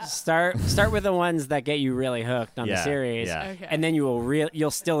 start with the ones that get you really hooked on the Yeah, series, yeah. Okay. and then you'll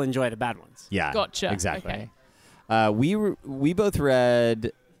still enjoy the bad ones. Yeah. Gotcha. Exactly. Okay. We both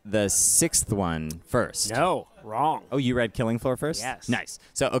read the 6th one first. No, wrong. Oh, you read Killing Floor first? Yes. Nice.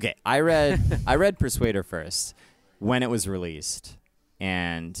 So, okay, I read Persuader first when it was released,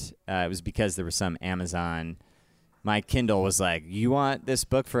 and it was because there was some Amazon. My Kindle was like, "You want this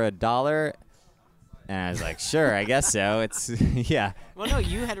book for $1?" And I was like, "Sure, I guess so." It's yeah. Well, no,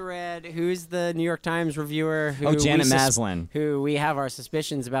 you had read. Who's the New York Times reviewer? Who Oh, Janet we Maslin. Who we have our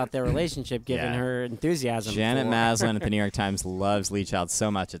suspicions about their relationship, given Yeah. her enthusiasm. Janet for. Maslin at the New York Times loves Lee Child so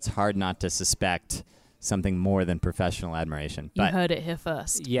much, it's hard not to suspect something more than professional admiration. You But heard it here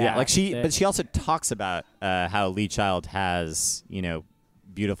first. Yeah, like but she also talks about how Lee Child has,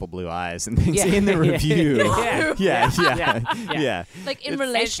 beautiful blue eyes and things Yeah. in the review. Yeah. Yeah. Like in It's-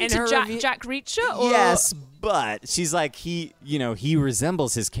 relation and to her Jack, review- Jack Reacher? Or Yes, but she's like he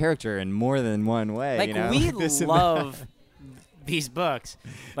resembles his character in more than one way. Like we This and love these books,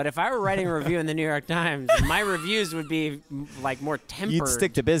 but if I were writing a review in the New York Times, my reviews would be like more that. tempered. You'd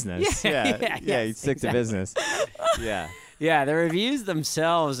stick to business. Yeah, yes, you'd stick to business. Yeah, Yeah, the reviews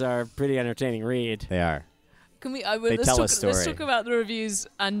themselves are a pretty entertaining read. they are. Can we? They Let's tell talk, a story. Let's talk about the reviews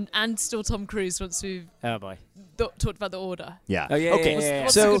and still Tom Cruise once we've Oh boy. talked about the order. Yeah. Oh, yeah, Okay. yeah, yeah, yeah.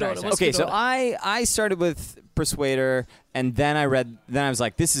 What's So the good order? What's the okay, good so order? I started with Persuader, and then I was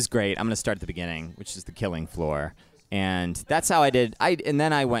like, this is great. I'm going to start at the beginning, which is the Killing Floor, and that's how I did. And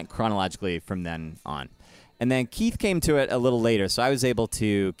then I went chronologically from then on, and then Keith came to it a little later, so I was able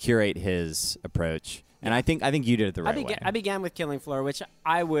to curate his approach, and I think you did it the right way. I began with Killing Floor, which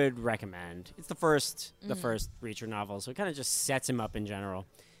I would recommend. It's the first Reacher novel, so it kind of just sets him up in general.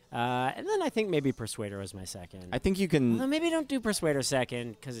 And then I think maybe Persuader was my second. I think you can. Well, maybe don't do Persuader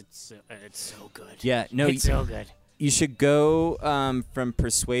second because it's so good. Yeah, no, it's so good. You should go from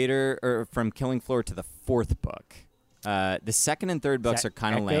Persuader or from Killing Floor to the fourth book. The second and third books are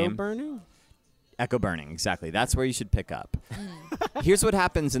kind of lame. Burning? Echo Burning, exactly. That's where you should pick up. Here's what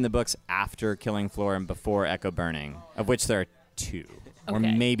happens in the books after Killing Floor and before Echo Burning, of which there are 2 or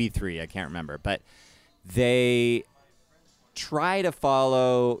Okay. maybe 3. I can't remember, but they try to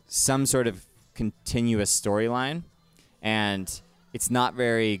follow some sort of continuous storyline, and it's not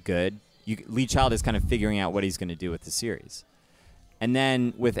very good. Lee Child is kind of figuring out what he's going to do with the series. And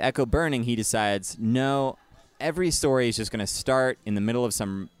then with Echo Burning, he decides, no, every story is just going to start in the middle of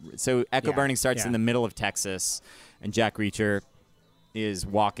some... So Echo Burning starts in the middle of Texas, and Jack Reacher is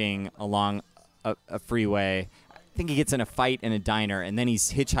walking along a freeway. I think he gets in a fight in a diner, and then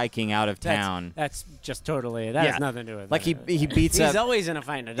he's hitchhiking out of town. That's just totally... That has nothing to do with Like it. he beats up... He's always in a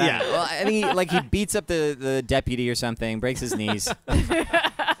fight in a diner. Yeah, well, I think he beats up the deputy or something, breaks his knees,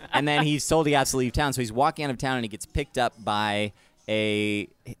 and then he's told he has to leave town. So he's walking out of town, and he gets picked up by a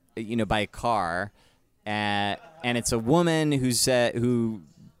car, and it's a woman who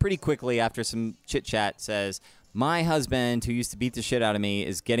pretty quickly after some chit chat says, "My husband, who used to beat the shit out of me,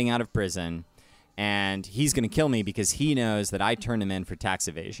 is getting out of prison." And he's going to kill me because he knows that I turned him in for tax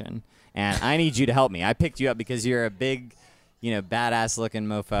evasion. And I need you to help me. I picked you up because you're a big, badass-looking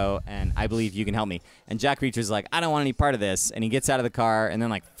mofo, and I believe you can help me. And Jack Reacher's like, I don't want any part of this. And he gets out of the car, and then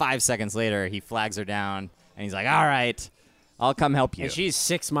like 5 seconds later, he flags her down, and he's like, all right, I'll come help you. And she's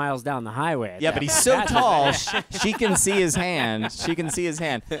 6 miles down the highway. Yeah, but he's so tall, she can see his hand. She can see his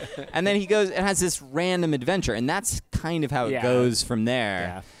hand. And then he goes and has this random adventure, and that's kind of how it goes from there.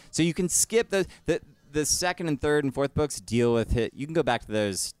 Yeah. So you can skip the second and third and fourth books, deal with it. You can go back to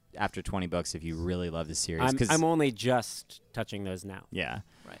those after 20 books if you really love the series. I'm only just touching those now. Yeah.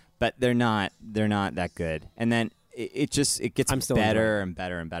 Right. But they're not that good. And then it gets better and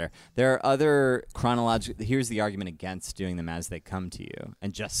better and better. There are other chronological... Here's the argument against doing them as they come to you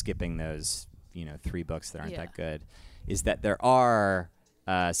and just skipping those, 3 books that aren't that good, is that there are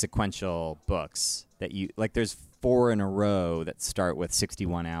sequential books that you... Like there's 4 in a row that start with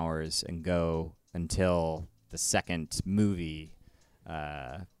 61 hours and go until the second movie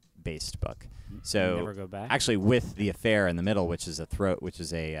based book. So Never Go Back? Actually, with The Affair in the middle, which is a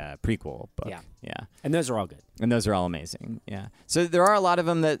prequel book. Yeah. And those are all good. And those are all amazing. Yeah. So there are a lot of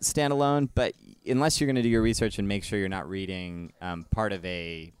them that stand alone, but unless you're going to do your research and make sure you're not reading part of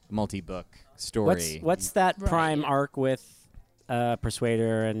a multi-book story. What's that Right, prime yeah. arc with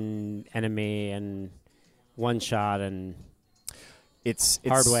Persuader and Enemy and One Shot and It's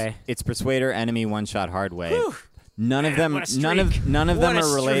Hardway? It's Persuader, Enemy, One Shot, Hardway. Whew. None of them. what a None of streak. them What a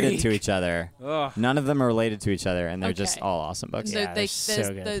are related to streak. each other. Ugh. None of them are related to each other, and they're just Okay. all awesome books. So Yeah, they're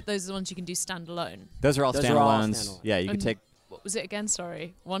so good. those are the ones you can do standalone. Those are all Those are all standalones. standalone. Yeah, you can take. What was it again?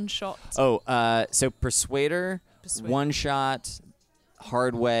 Sorry, One Shot. So Persuader, One Shot,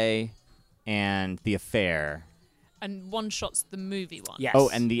 Hardway, and The Affair. And One Shot's the movie one. Yes. Oh,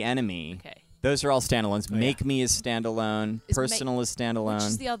 and The Enemy. Okay. Those are all standalones. Oh, yeah. Make Me is standalone. Is Personal is standalone. Which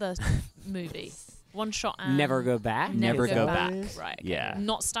is the other movie? One Shot and Never Go Back? Never Go Back. Right. Okay. Yeah.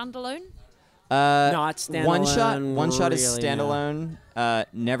 Not standalone. Not standalone. One Shot is really, no. standalone.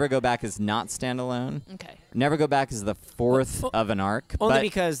 Never Go Back is not standalone. Okay. Never Go Back is the fourth of an arc. Only but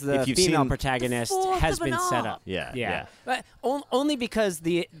because the if you've female seen- protagonist The fourth has of an been set arc. up. Yeah. But only because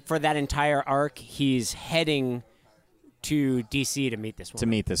for that entire arc, he's heading to DC to meet this woman. to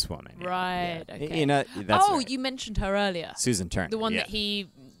meet this woman. yeah. Right. Yeah. Okay. You know, that's oh, right. you mentioned her earlier. Susan Turner. The one yeah. that he.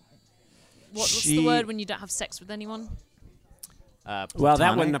 What's She- the word when you don't have sex with anyone? Well, that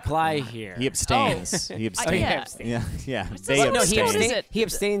platonic? wouldn't apply here. He abstains. He abstains. yeah. Yeah. It's They not- No, abstain. what is it? he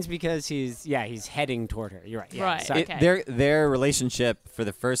abstains because he's heading toward her. You're right. Yeah, Right. sorry. Okay. Their relationship for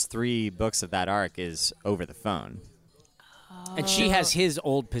the first 3 books of that arc is over the phone. And she has his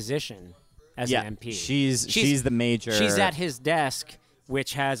old position as yeah, an MP. she's the major. She's at his desk,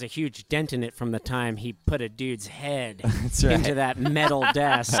 which has a huge dent in it from the time he put a dude's head That's right. into that metal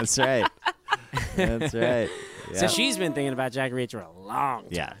desk. That's right. That's right. So she's been thinking about Jack Reacher a long time.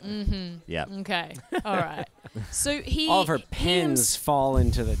 Yeah. Mm-hmm. Yeah. Okay. All right. So he All of her he pens fall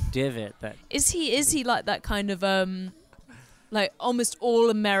into the divot that is he like that kind of like almost all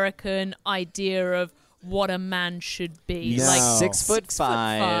American idea of what a man should be? He's No. Like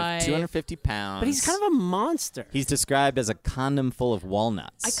 6'5", 250 pounds. But he's kind of a monster. He's described as a condom full of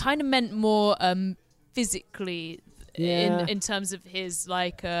walnuts. I kind of meant more physically Yeah. in terms of his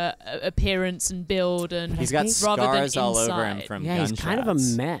like appearance and build and He's got rather than scars all over him inside. from yeah, gunshots. he's kind of a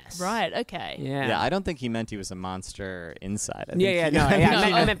mess. Right. Okay. Yeah. Yeah, I don't think he meant he was a monster inside. I Yeah, think yeah, he- no, yeah,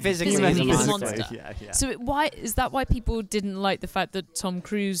 No. I meant physically. Physically he's he's a a monster. monster. Yeah, yeah. So why is that? Why people didn't like the fact that Tom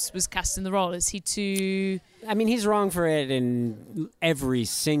Cruise was cast in the role? Is he too? I mean, he's wrong for it in every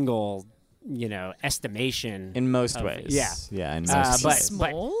single, estimation. in most Of- ways. yeah. Yeah, in Is most he but, ways.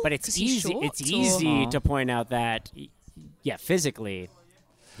 small? but it's Is he easy. short, It's or- easy to point out that, physically.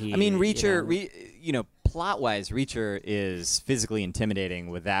 I mean, Reacher, you know, plot-wise, Reacher is physically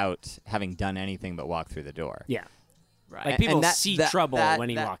intimidating without having done anything but walk through the door. yeah, Right. like people And see trouble when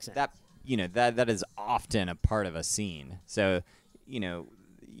he walks in. That is often a part of a scene. So,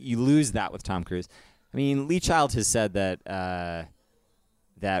 you lose that with Tom Cruise. I mean, Lee Child has said that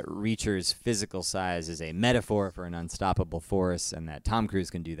that Reacher's physical size is a metaphor for an unstoppable force, and that Tom Cruise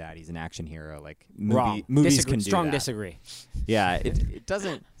can do that. He's an action hero. Like Wrong. movies Disagree. can do Strong that. disagree. Yeah, it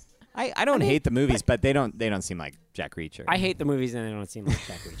doesn't. I don't hate the movies, but they don't seem like Jack Reacher. I hate the movies and they don't seem like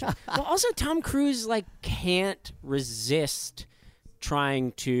Jack Reacher. Well, also Tom Cruise can't resist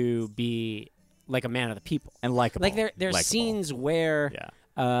trying to be like a man of the people. and likable. Like there's Likeable. scenes where,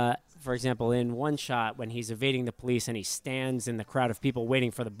 Yeah. for example, in one shot when he's evading the police and he stands in the crowd of people waiting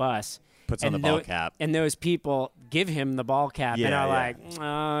for the bus, Puts on and the ball cap. and those people give him the ball cap and Yeah, are yeah. like,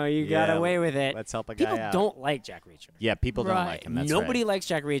 "Oh, you got Yeah, away with it." let's help a People guy out. don't like Jack Reacher. Yeah, people don't Right. like him. That's Nobody right. likes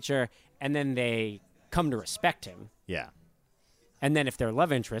Jack Reacher, and then they come to respect him. Yeah. And then if their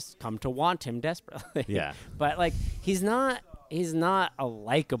love interests come to want him desperately. Yeah. But he's not a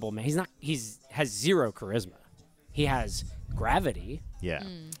likable man. He's has zero charisma. He has gravity. Yeah.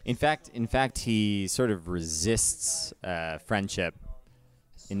 In fact, he sort of resists friendship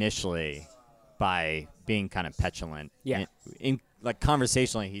initially by being kind of petulant. Yeah.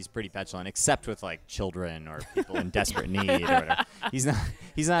 Conversationally, he's pretty petulant, except with children or people in desperate need or whatever. He's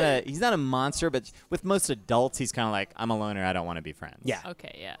not a monster, but with most adults, he's kind of like, I'm a loner, I don't want to be friends. Yeah.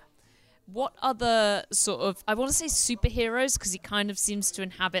 Okay, yeah. What other sort of, I want to say superheroes because he kind of seems to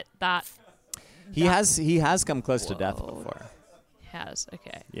inhabit that. He has come close to death before. Has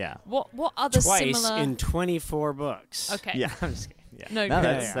okay. Yeah. What other Twice similar? in 24 books. Okay. Yeah. I'm just kidding. Yeah. No, No, no,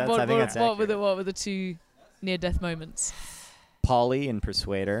 that's- no. that's- I think that's what were accurate. what were the two near-death moments? Paulie in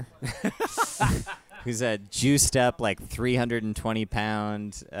Persuader, who's a juiced up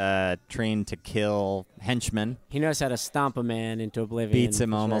 320-pound trained to kill henchman, He knows how to stomp a man into oblivion. beats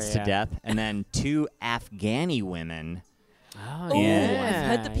him for sure, almost to yeah. death, and then two Afghani women. Oh, Oh, yeah. I've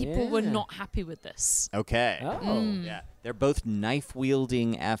heard that people were yeah. not happy with this. Okay. Oh. Yeah, they're both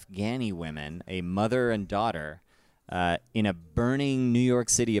knife-wielding Afghani women, a mother and daughter, in a burning New York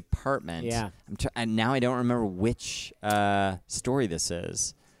City apartment. Yeah. And now I don't remember which story this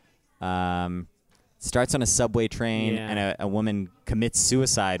is. Starts on a subway train, Yeah. and a woman commits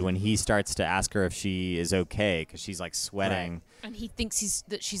suicide when he starts to ask her if she is okay because she's sweating. And he thinks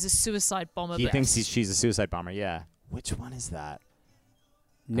that she's a suicide bomber. He but thinks she's a suicide bomber. Yeah. Which one is that?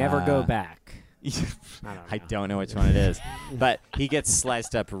 Never go back. I don't know which one it is, but he gets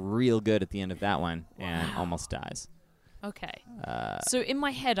sliced up real good at the end of that one and almost dies. Okay. So in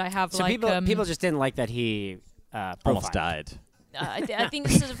my head, I have So people just didn't like that he Almost profiled. died. I think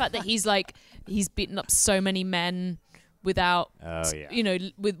this is the fact that he's beaten up so many men without, Oh yeah.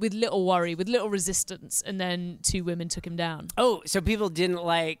 with little worry, with little resistance, and then two women took him down. Oh, so people didn't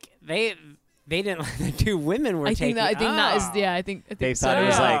like they didn't like the two women were I taking. think that is Oh. yeah. I think They so. thought it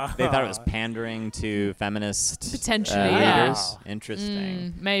was yeah. they thought it was pandering to feminist Potentially, yeah. readers.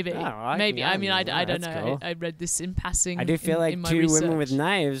 Interesting. Maybe, Oh, maybe. I mean, I yeah, don't that's know. cool. I read this in passing. I do feel in like my two women with research.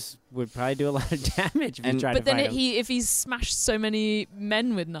 knives would probably do a lot of damage if you tried But to fight then him. if he's smashed so many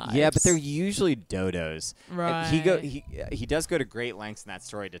men with knives, Yeah, but they're usually dodos. And Right. he does go to great lengths in that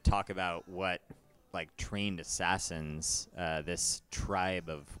story to talk about what trained assassins this tribe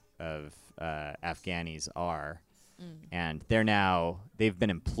of Afghanis are, and they've been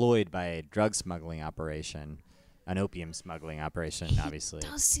employed by a drug smuggling operation, an opium smuggling operation, obviously.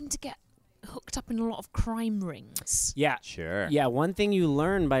 does seem to get hooked up in a lot of crime rings. Yeah. Sure. Yeah, one thing you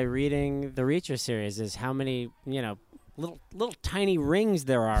learn by reading the Reacher series is how many, little tiny rings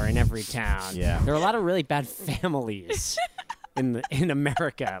there are in every town. Yeah. There are a lot of really bad families in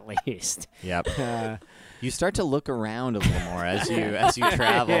America at least. Yep. Uh, You start to look around a little more as you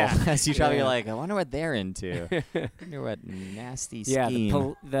travel. Yeah. As you travel, Yeah. you're like, I wonder what they're into. I wonder what nasty yeah,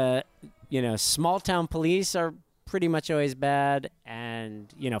 scheme. the small town police are pretty much always bad,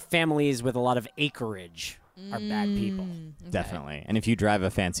 and families with a lot of acreage are bad people. Okay. Definitely. And if you drive a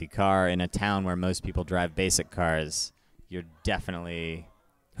fancy car in a town where most people drive basic cars, you're definitely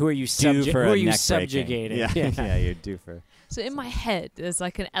Who are you due for a neck breaking. subjugating? Yeah, yeah, you're due for. So in my head, there's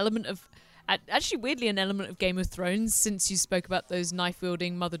like an element of, actually weirdly, an element of Game of Thrones, since you spoke about those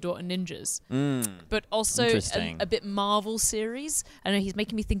knife-wielding mother-daughter ninjas. But also Interesting. a bit Marvel series. I know he's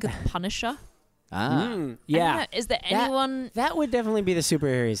making me think of The Punisher. Ah. I don't Yeah. know, is there anyone... That would definitely be the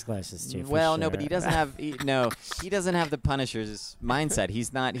superhero he's closest to. for Well, no, sure. but he doesn't have he doesn't have the Punisher's mindset.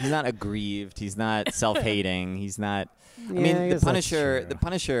 He's not aggrieved. He's not self-hating. He's not. I mean, the guess that's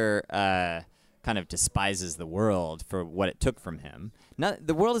Punisher true. kind of despises the world for what it took from him.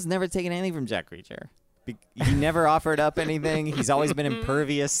 The world has never taken anything from Jack Reacher. He never offered up anything. He's always been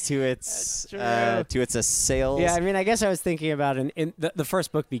impervious to its assails. Yeah, I mean, I guess I was thinking about in the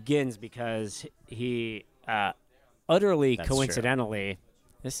first book begins because he utterly That's true. coincidentally,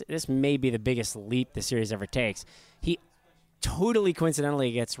 this may be the biggest leap the series ever takes. He totally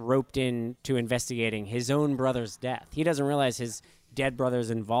coincidentally gets roped into investigating his own brother's death. He doesn't realize his dead brother's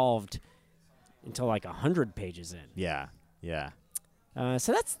involved until like 100 pages in. Yeah.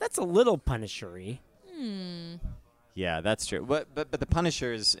 So that's a little Punisher-y. Yeah, that's true. But the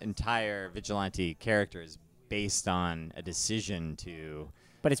Punisher's entire vigilante character is based on a decision to.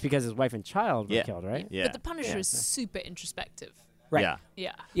 But it's because his wife and child were Yeah. killed, right? Yeah. But the Punisher is super introspective. Right. Yeah.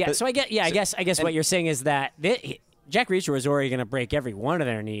 Yeah. Yeah, But- so I guess what you're saying is that Jack Reacher was already going to break every one of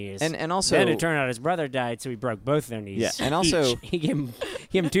their knees, And also then it turned out his brother died, so he broke both their knees. Yeah, and also- he gave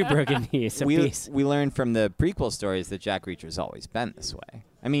him 2 broken knees apiece. we learned from the prequel stories that Jack Reacher's always been this way.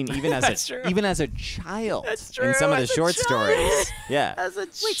 I mean, even as That's true. even as a child That's in true, some of the as a short child. stories. Yeah. As a Wait,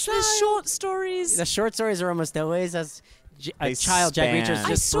 so there's short stories. The short stories are almost always as a They child. Jack span- Reacher's I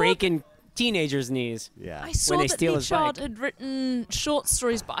just saw- breaking teenagers' knees. Yeah. I saw they that steal Lee his Child bike. had written short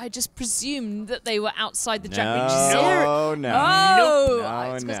stories, but I just presumed that they were outside the Jack No, Reacher series. no. Oh,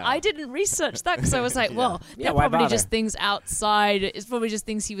 No, it's 'cause no. I didn't research that because I was like, Yeah. well, Yeah, they're why probably bother? just things outside. It's probably just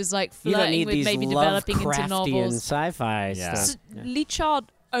things he was like You don't flirting need with, these maybe developing into Lovecraftian novels. sci-fi Yeah. stuff. So Lee Child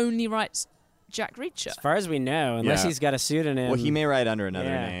only writes Jack Reacher. As far as we know, unless Yeah. he's got a pseudonym. Well, he may write under another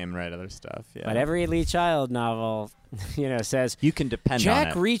Yeah. name, write other stuff. Yeah. But every Lee Child novel, says you can depend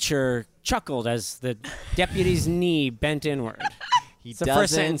Jack on it. Reacher chuckled as the deputy's knee bent inward. He It's the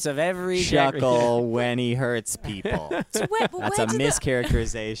first sentence doesn't of every Jack Reacher. chuckle when he hurts people. So That's a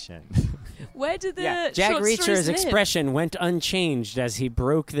mischaracterization. Where did the Yeah, Jack short stories Reacher's live? expression went unchanged as he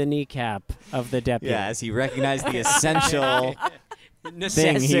broke the kneecap of the deputy. Yeah, as he recognized the essential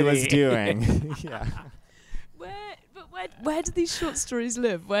thing he was doing. Yeah. Where do these short stories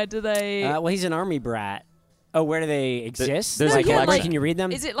live? Where do they? Well, he's an army brat. Oh, where do they exist? there's a like, collection. Can you read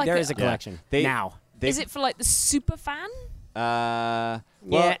them? Is it like there a- is a Yeah. collection They- now? is it for like the super fan? Well,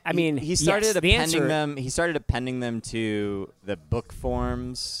 Yeah, I mean, he started yes, the appending answer- them. He started appending them to the book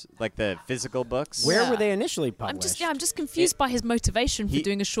forms, like the physical books. Where Yeah. were they initially published? I'm just confused by his motivation for he-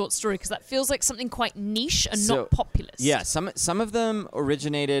 doing a short story because that feels like something quite niche and So- not populist. Yeah, some of them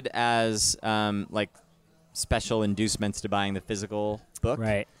originated as like special inducements to buying the physical book,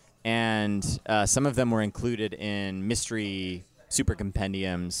 Right. and some of them were included in mystery super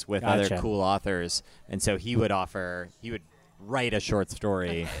compendiums with Gotcha. other cool authors, and so he would write a short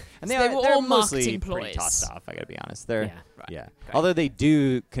story, and So they were they're all mostly marketing pretty ploys. tossed off. I gotta be honest. They're Yeah. yeah. Although they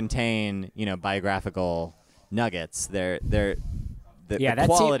do contain biographical nuggets, the that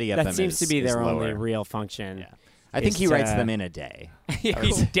quality of that them seems to be is their lower. only real function. Yeah. I think he is, writes them in a day. Yeah,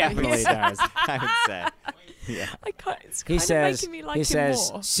 he definitely does. I would say. Yeah. I can't. It's He kind says, of making me like he him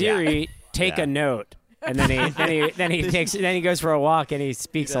says, more. Siri, take Yeah. a note, and then he goes for a walk and he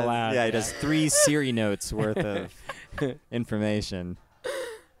speaks aloud. Yeah, he does 3 Siri notes worth of information.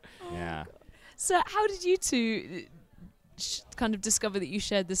 Yeah. So how did you two kind of discover that you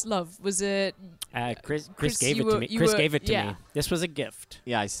shared this love? Was it? Chris Chris, gave you it to were- me. you Chris were- gave it to yeah. me. This was a gift.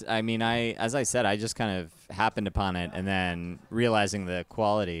 Yeah, I mean, as I said, I just kind of happened upon it, and then realizing the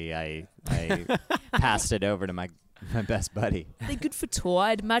quality, I passed it over to my best buddy. Are they good for tour?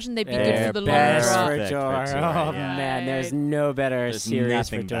 I'd imagine they'd be good They're for the long best run. for Perfect for tour. tour, Oh yeah. man, there's no better There's series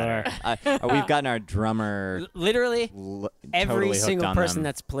for nothing tour. better. We've gotten our drummer Literally, every totally hooked single on person them.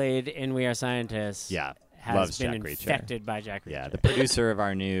 that's played in We Are Scientists Yeah, has loves been Jack Reacher. infected by Jack Reacher. Yeah, the producer of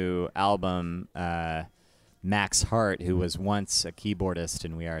our new album, Max Hart, who was once a keyboardist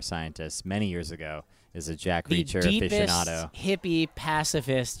in We Are Scientists many years ago, is a Jack the Reacher deepest aficionado. hippie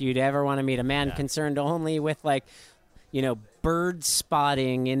pacifist you'd ever want to meet. A man concerned only with, like, bird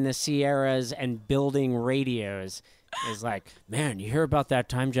spotting in the Sierras and building radios. Is like, man, you hear about that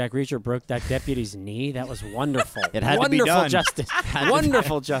time Jack Reacher broke that deputy's knee? That was wonderful. It had wonderful to be done. Justice.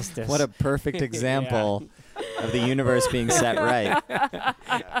 Wonderful justice. What a perfect example of the universe being set right.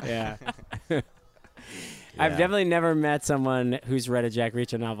 Yeah. I've definitely never met someone who's read a Jack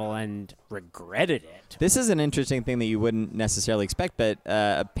Reacher novel and regretted it. This is an interesting thing that you wouldn't necessarily expect, but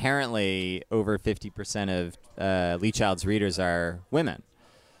apparently over 50% of Lee Child's readers are women.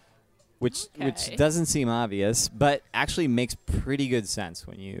 Which doesn't seem obvious, but actually makes pretty good sense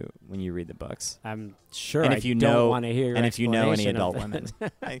when you read the books. I'm sure. And if you don't want to hear your and if you know any explanation adult of women,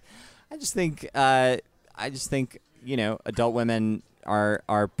 I just think adult women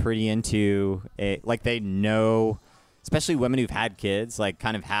are pretty into it. Like, they know, especially women who've had kids, like,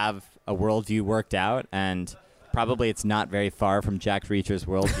 kind of have a worldview worked out, and probably it's not very far from Jack Reacher's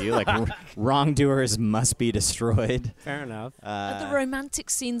worldview. Like, wrongdoers must be destroyed. Fair enough. Are the romantic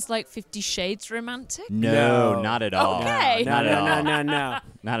scenes like 50 Shades romantic? No, not at all. Okay. Not at all. No.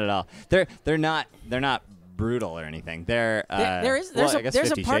 Not at all. They're not brutal or anything. There's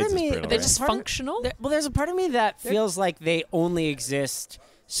a part of me. They're just functional. There's a part of me that feels like they only exist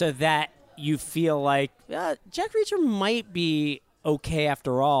so that you feel like Jack Reacher might be okay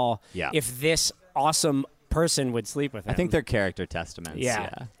after all. Yeah. If this awesome person would sleep with him. I think they're character testaments. Yeah.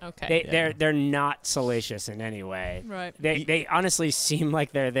 Okay. They're not salacious in any way. Right. They honestly seem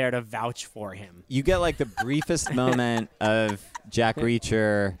like they're there to vouch for him. You get like the briefest moment of Jack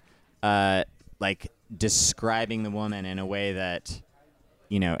Reacher, like describing the woman in a way that,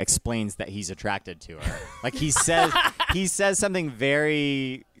 explains that he's attracted to her. Like, he says something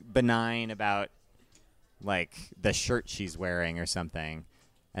very benign about, like, the shirt she's wearing or something.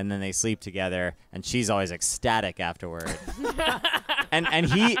 And then they sleep together, and she's always ecstatic afterward. and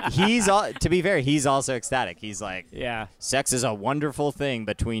he's to be fair, he's also ecstatic. He's like, sex is a wonderful thing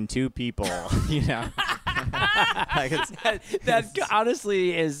between two people, Like, that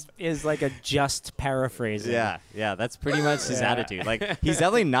honestly is like a just paraphrasing. Yeah, that's pretty much his attitude. Like, he's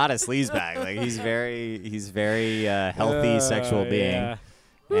definitely not a sleazebag. Like, he's very healthy sexual being,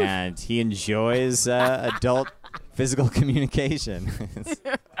 and he enjoys adult physical communication.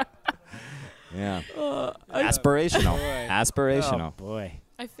 Aspirational. Oh boy.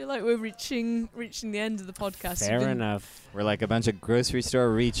 I feel like we're reaching the end of the podcast. Fair enough. We're like a bunch of grocery store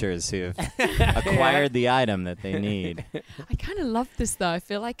reachers who've acquired the item that they need. I kind of love this though. I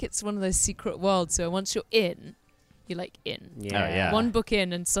feel like it's one of those secret worlds. So once you're in, you're like in. Yeah. Oh, yeah. One book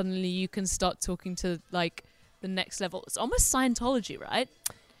in, and suddenly you can start talking to like the next level. It's almost Scientology, right?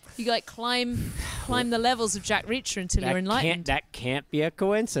 You like climb the levels of Jack Reacher until you're enlightened. That can't be a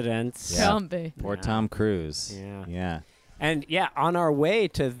coincidence. Yeah. Can't be. Poor Tom Cruise. Yeah. And on our way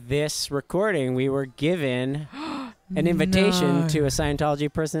to this recording, we were given an invitation to a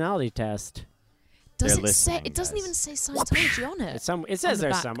Scientology personality test. Does They're it say? listening, It doesn't guys. even say Scientology on it. It says the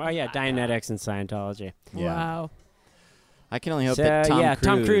there's back. some. Oh yeah, Dianetics and Scientology. Yeah. Wow. I can only hope So that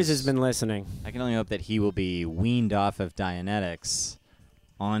Tom Cruise has been listening. I can only hope that he will be weaned off of Dianetics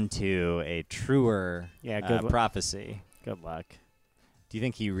onto a truer good prophecy. Good luck. Do you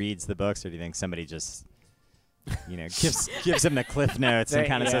think he reads the books, or do you think somebody just, gives him the cliff notes and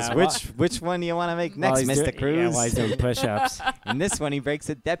kind of says, which one do you want to make next, Mr. Cruise? Yeah, while he's doing push-ups. And this one he breaks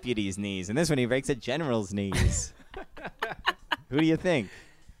a deputy's knees, and this one he breaks a general's knees. Who do you think?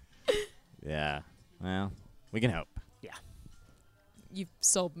 Yeah. Well, we can hope. You've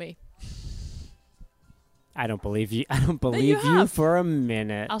sold me. I don't believe you. I don't believe you for a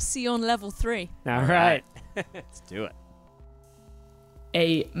minute. I'll see you on level 3. All right. Let's do it.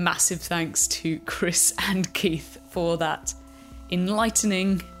 A massive thanks to Chris and Keith for that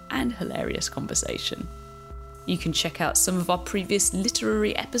enlightening and hilarious conversation. You can check out some of our previous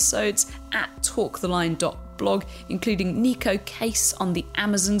literary episodes at talktheline.blog, including Nico Case on the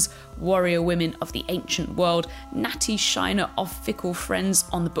Amazons, warrior women of the ancient world, Natty Shiner of Fickle Friends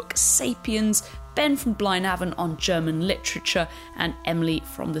on the book Sapiens, Ben from Blindhaven on German literature, and Emily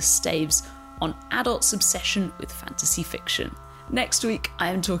from the Staves on adults' obsession with fantasy fiction. Next week,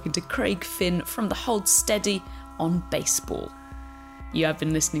 I am talking to Craig Finn from The Hold Steady on baseball. You have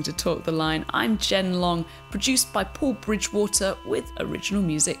been listening to Talk the Line. I'm Jen Long, produced by Paul Bridgewater with original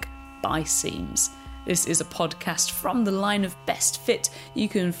music by Seams. This is a podcast from the line of Best Fit. You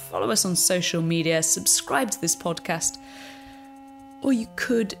can follow us on social media, subscribe to this podcast, or you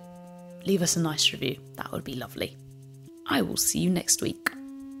could leave us a nice review. That would be lovely. I will see you next week.